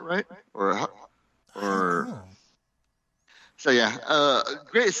what, a year, right? Or so yeah,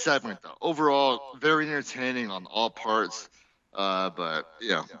 great segment though. Overall, very entertaining on all parts. But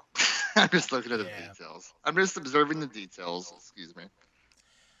yeah, I'm just looking at the details. I'm just observing the details. Excuse me.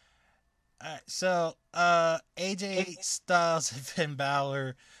 All right, so AJ Styles and Finn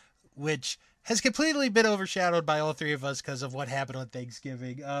Balor, which has completely been overshadowed by all three of us because of what happened on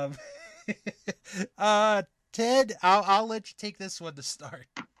Thanksgiving. Ted, I'll let you take this one to start.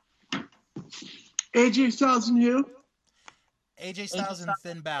 AJ Styles and who? AJ Styles and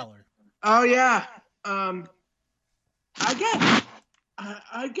Finn Balor. Oh yeah. I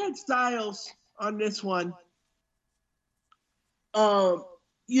get Styles on this one.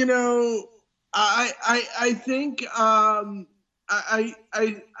 You know, I think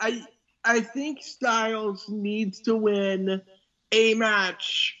I think Styles needs to win a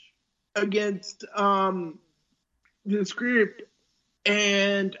match against this group,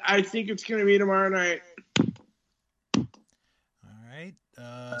 and I think it's going to be tomorrow night. All right,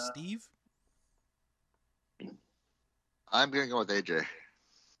 Steve. I'm gonna go with AJ.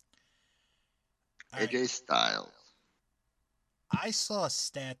 AJ Styles. I saw a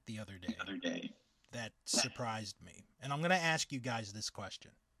stat the other day that surprised me, and I'm going to ask you guys this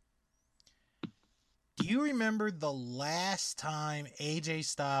question. Do you remember the last time AJ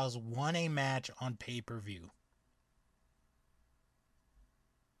Styles won a match on pay-per-view?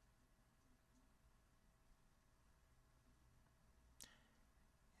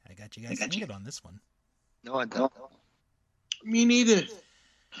 I got you guys thinking on this one. No, I don't. Me neither.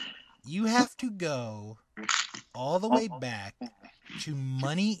 You have to go all the way back to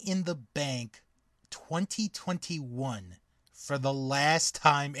Money in the Bank 2021 for the last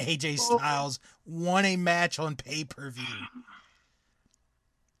time AJ Styles won a match on pay-per-view.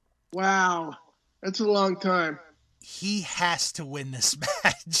 Wow. That's a long time. He has to win this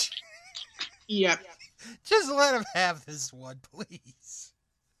match. Yep. Just let him have this one, please.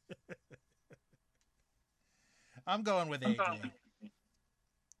 I'm going with AJ.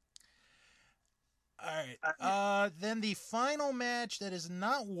 All right. Then the final match that is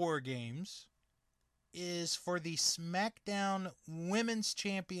not War Games is for the SmackDown Women's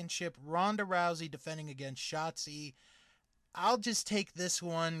Championship. Ronda Rousey defending against Shotzi. I'll just take this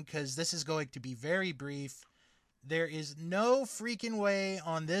one because this is going to be very brief. There is no freaking way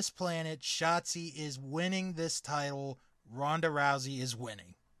on this planet Shotzi is winning this title. Ronda Rousey is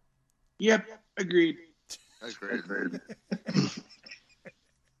winning. Yep. Agreed. Agreed.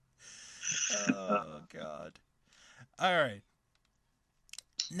 Oh, God. All right.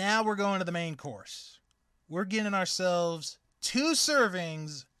 Now we're going to the main course. We're getting ourselves 2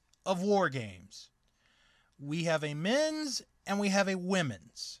 servings of War Games. We have a men's and we have a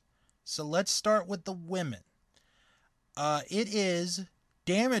women's. So let's start with the women. It is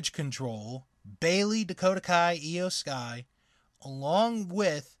Damage Control, Bayley, Dakota Kai, Io Sky, along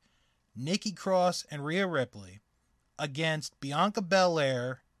with Nikki Cross and Rhea Ripley against Bianca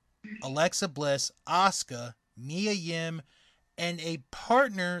Belair, Alexa Bliss, Asuka, Mia Yim, and a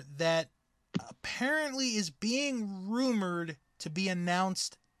partner that apparently is being rumored to be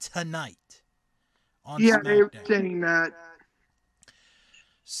announced tonight on SmackDown. They were saying that.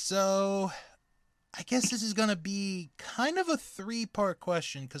 So I guess this is going to be kind of a 3-part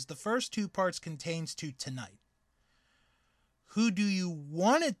question because the first 2 parts contains to tonight. Who do you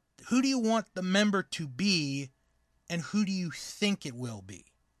want the member to be, and who do you think it will be?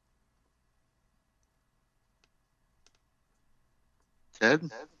 Ted?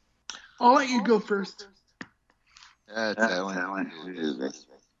 I'll let you go first. That's that one.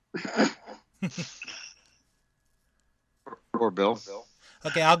 Or Bill.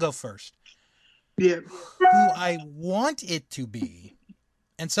 Okay, I'll go first. Yeah. Who I want it to be,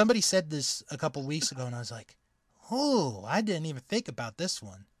 and somebody said this a couple weeks ago, and I was like, oh, I didn't even think about this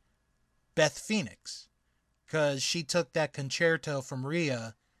one. Beth Phoenix. Because she took that concerto from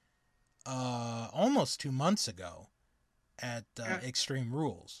Rhea almost 2 months ago at Extreme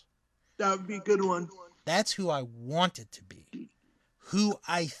Rules. That would be a good one. That's who I want it to be. Who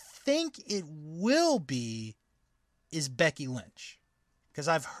I think it will be is Becky Lynch. Because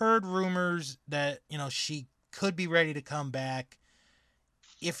I've heard rumors that, she could be ready to come back.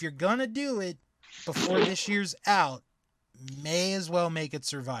 If you're going to do it before this year's out, may as well make it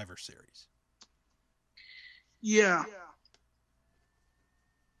Survivor Series. Yeah.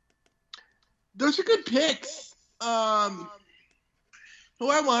 Those are good picks. Who I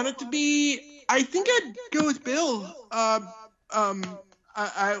want it to be, I think I'd go with Bill. I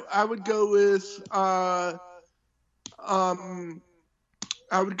would go with I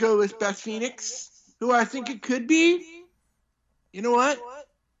would go with Beth Phoenix, who I think it could be. You know what?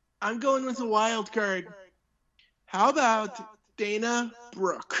 I'm going with a wild card. How about Dana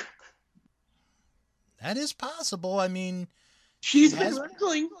Brooke? That is possible. I mean, She's been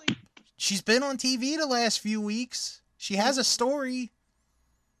wrestling. She's been on TV the last few weeks. She has a story.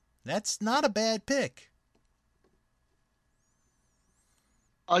 That's not a bad pick.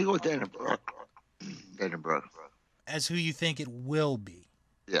 I'll go with Dana Brooke. Dana Brooke. As who you think it will be.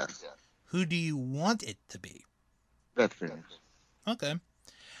 Yes. Who do you want it to be? Beth Phoenix. Okay.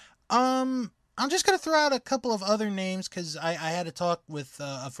 I'm just going to throw out a couple of other names because I had a talk with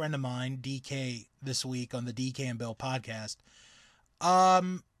a friend of mine, DK, this week on the DK and Bill podcast.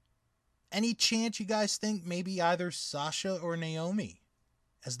 Any chance you guys think maybe either Sasha or Naomi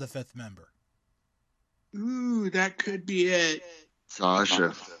as the 5th member? Ooh, that could be it.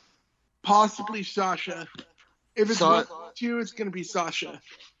 Sasha. Possibly Sasha. If it's one of two, it's going to be Sasha.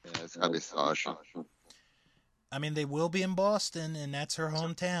 Yeah, it's got to be Sasha. I mean, they will be in Boston, and that's her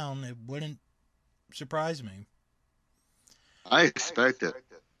hometown. It wouldn't surprise me. I expect it.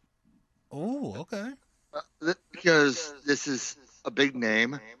 Oh, okay. Because this is a big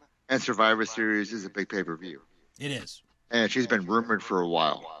name, and Survivor Series is a big pay-per-view. It is. And she's been rumored for a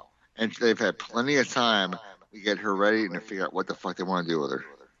while. And they've had plenty of time to get her ready and to figure out what the fuck they want to do with her.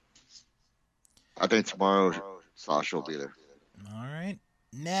 I think tomorrow Sasha will be there. All right.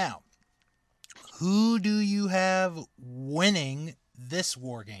 Now, who do you have winning this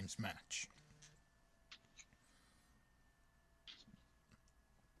War Games match?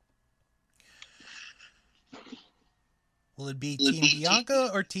 Will it be Team Bianca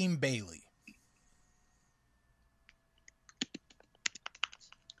or Team Bayley?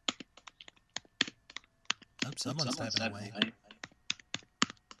 Oh, someone's typing away.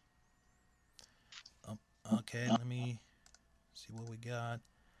 Oh, okay, let me see what we got.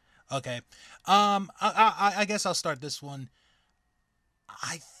 Okay, I guess I'll start this one.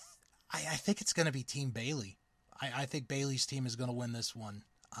 I think it's gonna be Team Bayley. I think Bayley's team is gonna win this one.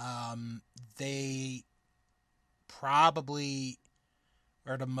 They probably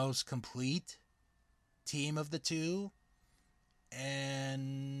are the most complete team of the two,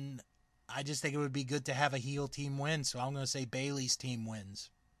 and I just think it would be good to have a heel team win, so I'm going to say Bayley's team wins.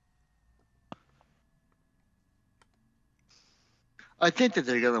 I think that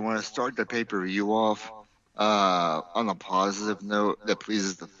they're going to want to start the pay-per-view off on a positive note that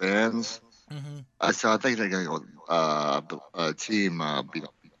pleases the fans. Mm-hmm. So I think they're going to go Team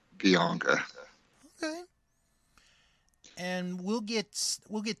Bianca. Okay. And we'll get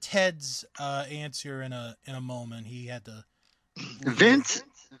Ted's answer in a moment. He had to. Vince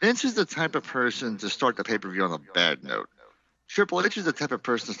is the type of person to start the pay-per-view on a bad note. Triple H is the type of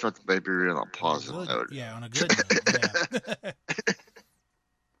person to start the pay-per-view on a positive note. Yeah, on a good note. Yeah.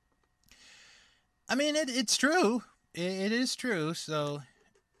 I mean, it's true. It is true. So.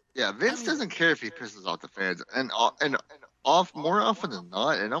 Yeah, Vince doesn't care if he pisses off the fans, and more often than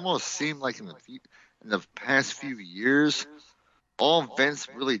not, it almost seemed like in the past few years, all Vince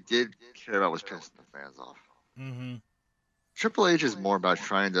really did care about was pissing the fans off. Mm-hmm. Triple H is more about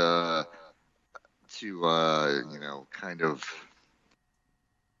trying to kind of.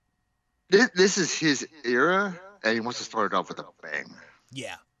 This is his era, and he wants to start it off with a bang.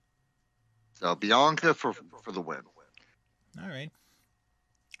 Yeah. So Bianca for the win. All right.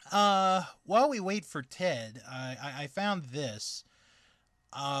 While we wait for Ted, I found this.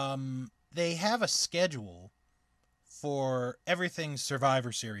 They have a schedule for everything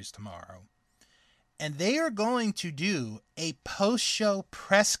Survivor Series tomorrow. And they are going to do a post-show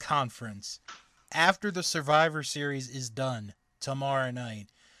press conference after the Survivor Series is done tomorrow night.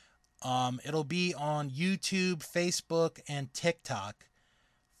 It'll be on YouTube, Facebook, and TikTok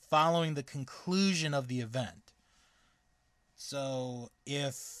following the conclusion of the event. So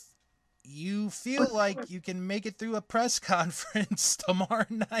if you feel like you can make it through a press conference tomorrow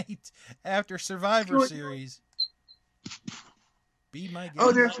night after Survivor Series, be my guest.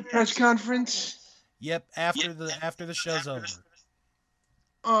 Oh, there's a press conference? Yep, after the show's over.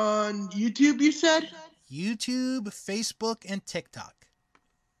 On YouTube, you said? YouTube, Facebook, and TikTok.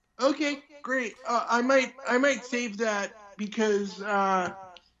 Okay, great. I might save that because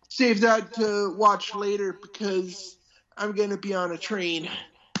save that to watch later because I'm gonna be on a train.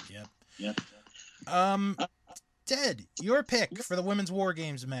 Yep. Ted, your pick for the Women's War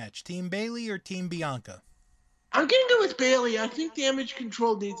Games match: Team Bayley or Team Bianca? I'm gonna go with Bayley. I think Damage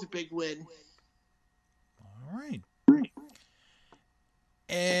Control needs a big win. All right.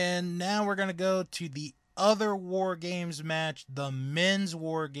 And now we're gonna go to the other War Games match, the Men's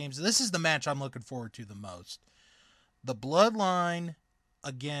War Games. This is the match I'm looking forward to the most. The Bloodline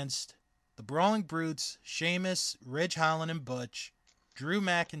against the Brawling Brutes, Sheamus, Ridge Holland and Butch, Drew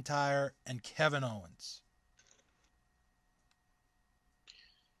McIntyre, and Kevin Owens.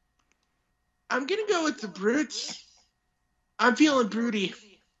 I'm gonna go with the Brutes. I'm feeling broody.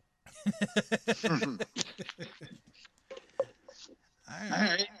 All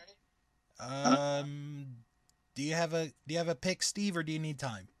right. Do you have a pick, Steve, or do you need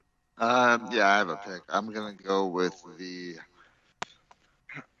time? Yeah, I have a pick. I'm gonna go with the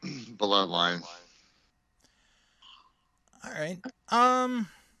Bloodline. All right. I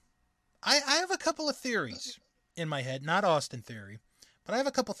have a couple of theories in my head, not Austin theory, but I have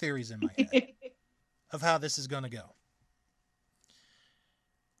a couple theories in my head of how this is going to go.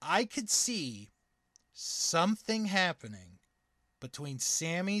 I could see something happening between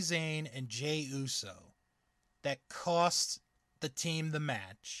Sami Zayn and Jey Uso that costs the team the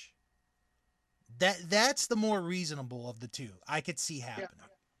match. That's the more reasonable of the two. I could see happening. Yeah.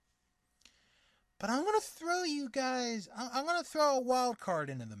 But I'm going to throw you guys, I'm going to throw a wild card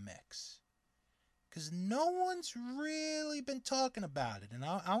into the mix. Because no one's really been talking about it. And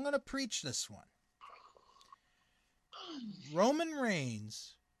I'm going to preach this one. Roman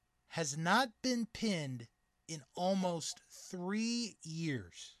Reigns has not been pinned in almost 3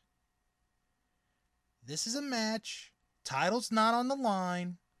 years. This is a match. Title's not on the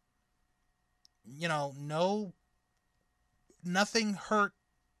line. You know, nothing hurt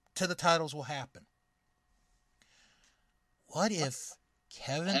to the titles will happen. What if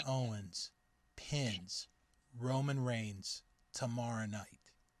Kevin Owens pins Roman Reigns tomorrow night?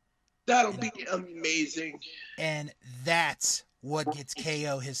 That'll be amazing. And that's what gets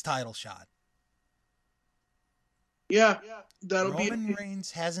KO his title shot. Yeah, that'll be. Roman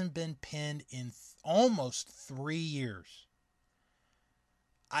Reigns hasn't been pinned in almost 3 years.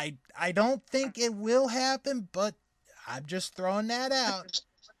 I don't think it will happen, but I'm just throwing that out.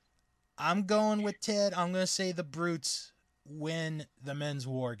 I'm going with Ted. I'm going to say the Brutes win the Men's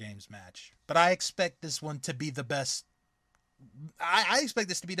War Games match. But I expect this one to be the best. I expect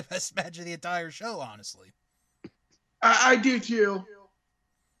this to be the best match of the entire show, honestly. I do too.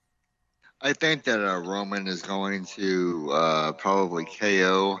 I think that Roman is going to probably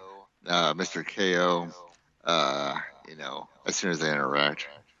KO Mr. KO, as soon as they interact.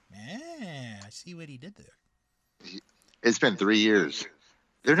 Yeah, I see what he did there. It's been 3 years.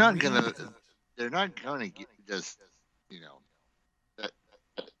 They're not gonna get just,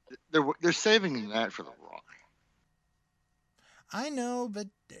 they're saving that for the Rock. I know, but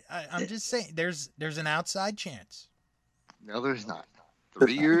I'm just saying there's an outside chance. No, there's not.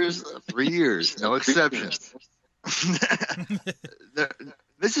 3 years, 3 years, no exceptions.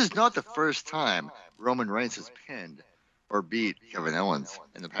 This is not the first time Roman Reigns has pinned or beat Kevin Owens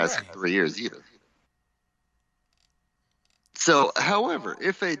in the past 3 years either. So, however,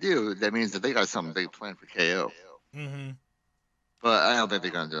 if they do, that means that they got something big planned for KO. Mm-hmm. But I don't think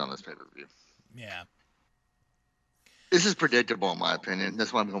they're going to do it on this pay-per-view. Yeah. This is predictable, in my opinion.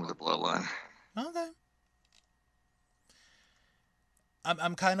 That's why I'm going with the Bloodline. Okay.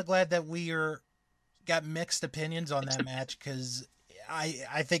 I'm kind of glad that got mixed opinions on that match, because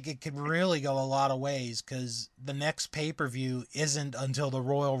I think it could really go a lot of ways, because the next pay-per-view isn't until the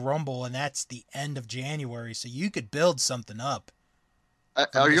Royal Rumble, and that's the end of January, so you could build something up.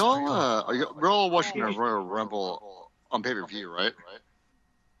 We're all watching the Royal Rumble on pay-per-view, right?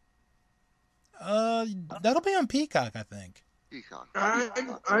 That'll be on Peacock, I think. Peacock.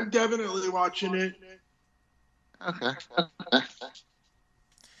 I'm definitely watching it. Okay.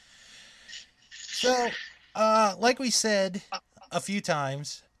 So, like we said a few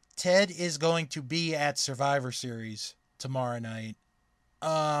times, Ted is going to be at Survivor Series tomorrow night.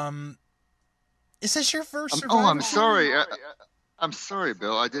 Is this your first Survivor I'm Series? sorry. I'm sorry,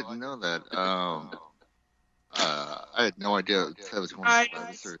 Bill. I didn't know that. I had no idea Ted was going to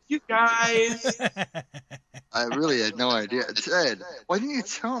Survivor Series. You guys. I really had no idea. Ted, why didn't you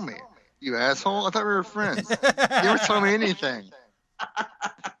tell me? You asshole! I thought we were friends. You never told me anything.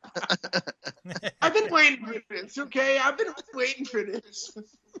 I've been waiting for this, okay? I've been waiting for this.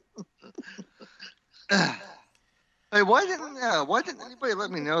 Hey, why didn't anybody let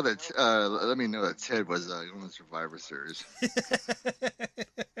me know that Ted was going to Survivor Series?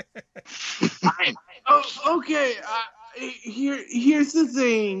 Okay. Here's the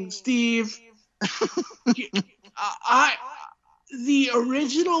thing, Steve. The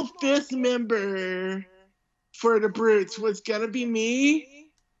original 5th member for the Brutes was gonna be me,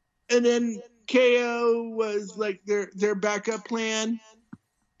 and then KO was like their backup plan,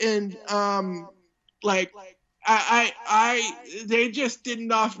 and they just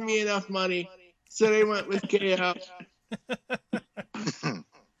didn't offer me enough money, so they went with KO.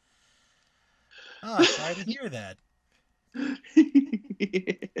 Oh, sorry to hear that.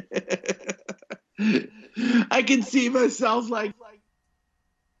 I can see myself like.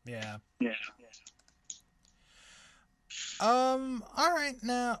 Yeah. All right,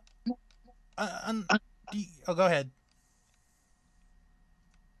 now. Go ahead.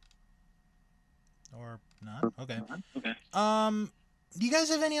 Or not? Okay. Do you guys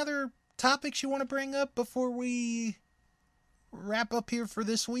have any other topics you want to bring up before we wrap up here for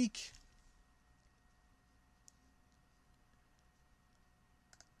this week?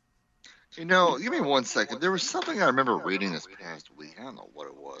 You know, give me 1 second. There was something I remember reading this past week. I don't know what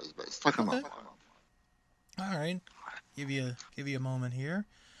it was, but it's stuck in my mind. All right. Give you a moment here.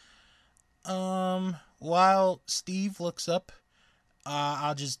 While Steve looks up,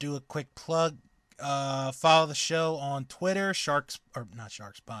 I'll just do a quick plug. Follow the show on Twitter,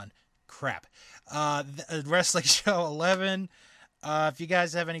 Wrestling Show 11. If you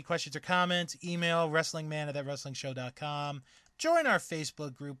guys have any questions or comments, email wrestlingman@thatwrestlingshow.com. Join our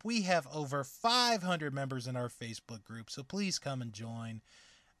Facebook group. We have over 500 members in our Facebook group, so please come and join.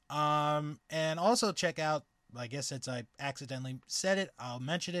 And also check out, I guess since I accidentally said it, I'll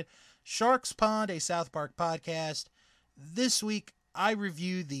mention it, Sharks Pond, a South Park podcast. This week, I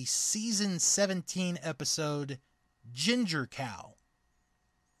review the season 17 episode, Ginger Cow.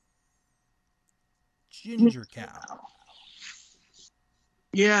 Ginger Cow.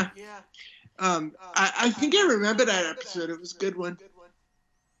 Yeah. I think I remember that episode. It was a good one.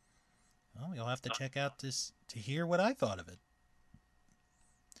 Well, you'll have to check out this to hear what I thought of it.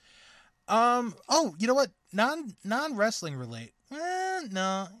 You know what? Non-wrestling relate.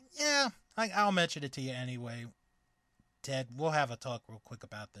 No. Yeah. I'll mention it to you anyway. Ted, we'll have a talk real quick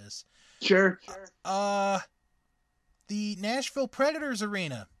about this. Sure. The Nashville Predators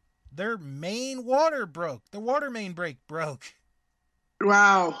arena, their main water broke. The water main break broke.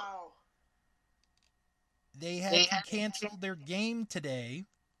 Wow. They had to cancel their game today,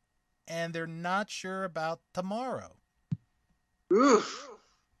 and they're not sure about tomorrow. Oof.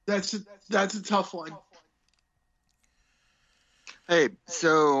 That's a tough one. Hey,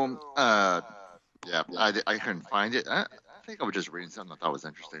 so yeah, I couldn't find it. I think I was just reading something I thought was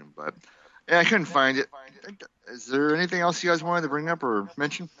interesting, but yeah, I couldn't find it. Is there anything else you guys wanted to bring up or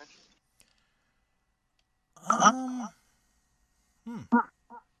mention? I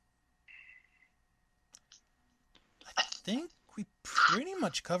think we pretty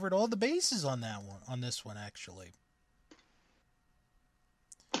much covered all the bases on that one. On this one, actually.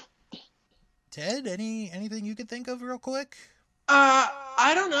 Ted, anything you could think of real quick?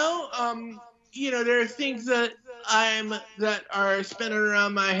 I don't know. There are things that are spinning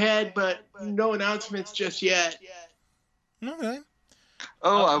around my head, but no announcements just yet. Okay.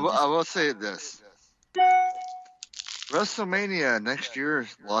 Oh, I will say this. WrestleMania next year,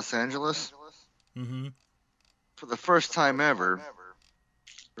 Los Angeles. Mm-hmm. For the first time ever,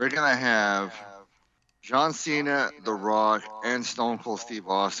 we're gonna have John Cena, The Rock, and Stone Cold Steve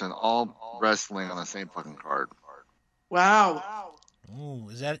Austin all wrestling on the same fucking card. Wow. Ooh,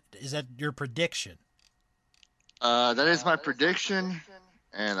 is that your prediction? That is my prediction,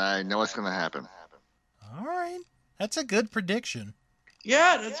 and I know it's gonna happen. All right, that's a good prediction.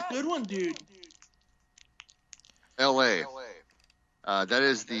 Yeah, that's a good one, dude. L.A. That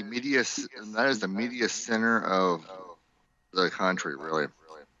is the media center of the country, really.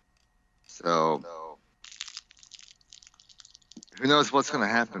 So, who knows what's going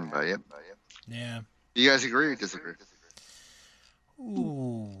to happen, but yep. Yeah. Do you guys agree or disagree?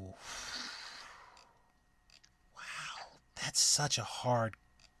 Ooh. such a hard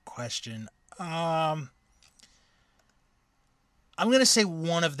question. I'm going to say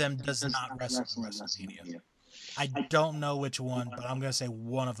one of them does not wrestle in WrestleMania. I don't know which one, but I'm going to say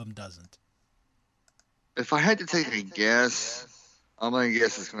one of them doesn't. If I had to take a guess, I'm going to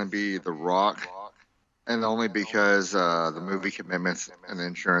guess it's going to be The Rock. And only because the movie commitments and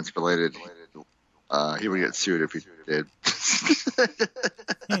insurance related, he would get sued if he did.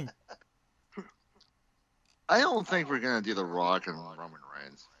 I don't think we're going to do The Rock and Roman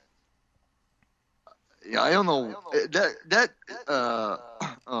Reigns. Yeah, I don't know.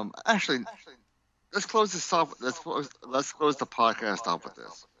 Actually, let's close this off. Let's close the podcast off with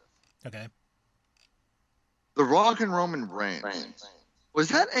this. Okay. The Rock and Roman Reigns. Was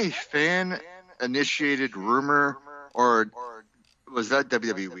that a fan-initiated rumor, or was that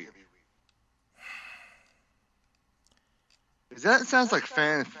WWE? Because that sounds like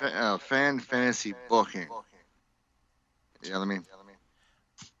fan fantasy booking. You know what I mean?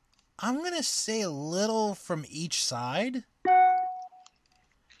 I'm going to say a little from each side.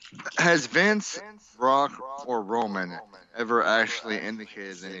 Has Vince, Rock, or Roman ever actually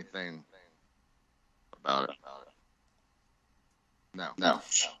indicated anything about it? No.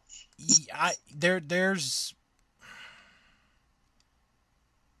 There's.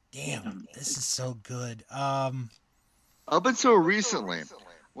 Damn, this is so good. Up until recently,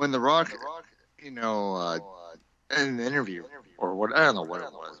 when The Rock, in an interview or what, I don't know what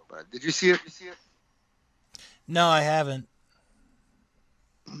it was, but did you see it? No, I haven't.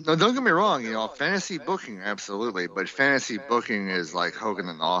 No, don't get me wrong. Fantasy booking, absolutely, but fantasy booking is like Hogan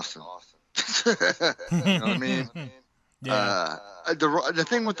and Austin. You know what I mean? Yeah. The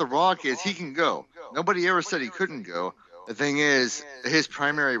thing with The Rock is he can go. Nobody ever said he couldn't go. The thing is, his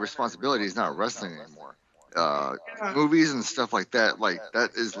primary responsibility is not wrestling anymore. Movies and stuff like that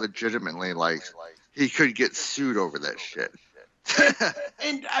is legitimately he could get sued over that shit.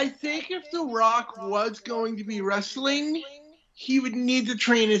 And I think if The Rock was going to be wrestling, he would need to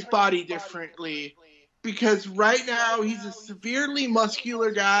train his body differently. Because right now he's a severely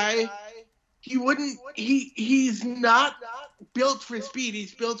muscular guy. He's not built for speed.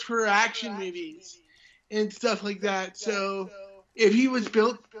 He's built for action movies and stuff like that. So if he was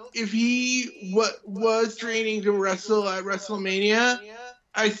training to wrestle at WrestleMania,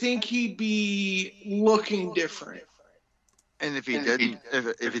 I think he'd be looking different. And if he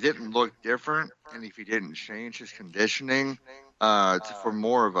didn't look different, and if he didn't change his conditioning for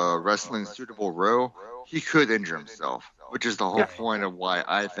more of a wrestling suitable role, he could injure himself, which is the whole point of why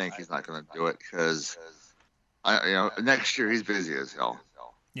I think he's not going to do it. Because next year he's busy as hell.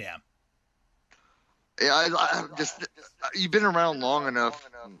 Yeah. Yeah, you've been around long enough.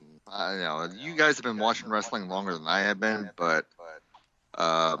 You guys have been watching wrestling longer than I have been, but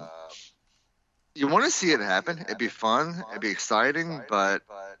you want to see it happen. It'd be fun. It'd be exciting, but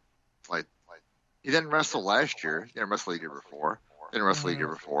he didn't wrestle last year. He didn't wrestle the year before. Didn't wrestle the year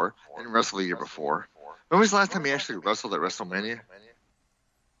before. Didn't wrestle the year before. When was the last time he actually wrestled at WrestleMania?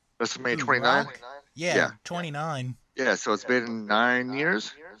 WrestleMania 29? Yeah, 29. Yeah, so it's been 9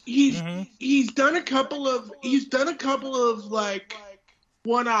 years. He's done a couple of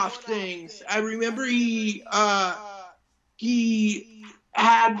one-off things. I remember he had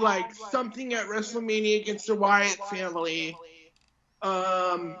something at WrestleMania against the Wyatt family.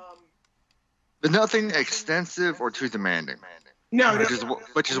 But nothing extensive or too demanding. No,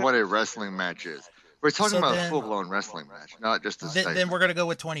 which is what a wrestling match is. We're talking about a full-blown wrestling match, not just a segment. Then we're going to go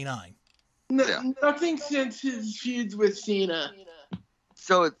with 29. Nothing since his feuds with Cena.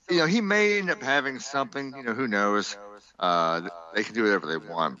 So, he may end up having something, who knows. They can do whatever they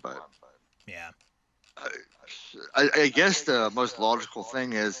want, but... Yeah. I guess the most logical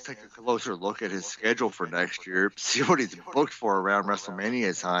thing is take a closer look at his schedule for next year, see what he's booked for around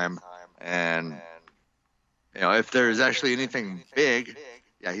WrestleMania time, and if there's actually anything big,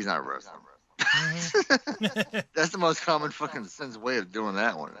 he's not wrestling. That's the most common fucking sense way of doing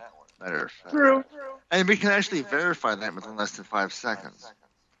that one. Matter of fact. True. And we can actually verify that within less than 5 seconds.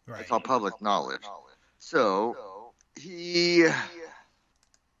 Right. It's all public knowledge. So he.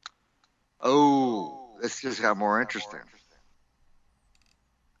 This just got more interesting.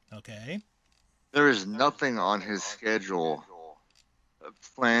 Okay. There is nothing on his schedule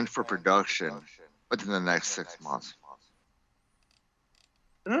planned for production within the next 6 months.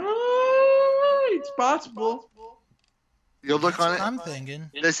 It's possible. You'll look on it. I'm thinking.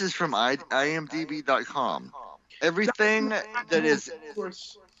 This is from IMDb.com. Everything that is.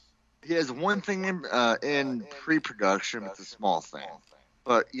 He has one thing in pre-production. It's a small thing.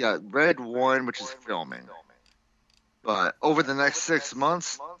 But Red One, which is filming. But over the next 6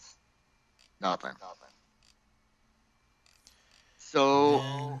 months, nothing. So,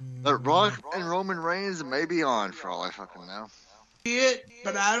 And- The Rock and Roman Reigns may be on for all I fucking know. It,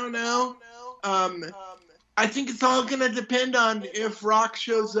 but I don't know. I think it's all gonna depend on if Rock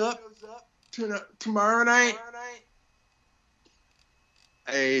shows up tomorrow night.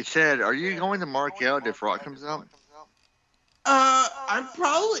 Hey, Ted, are you going to mark out if Rock comes out? I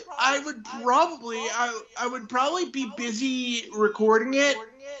would probably be busy recording it.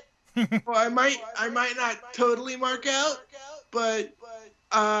 So I might not totally mark out, but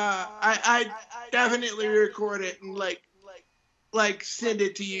I definitely record it and like send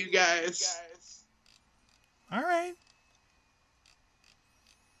it to you guys. All right.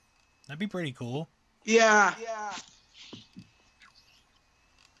 That'd be pretty cool. Yeah.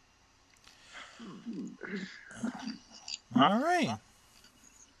 All right.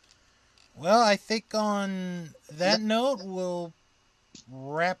 Well, I think on that note, we'll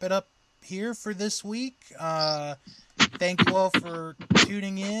wrap it up here for this week. Thank you all for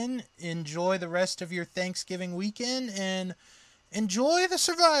tuning in. Enjoy the rest of your Thanksgiving weekend and enjoy the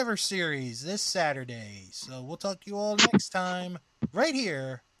Survivor Series this Saturday. So we'll talk to you all next time right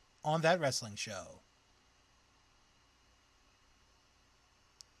here on That Wrestling Show.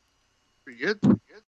 Pretty good.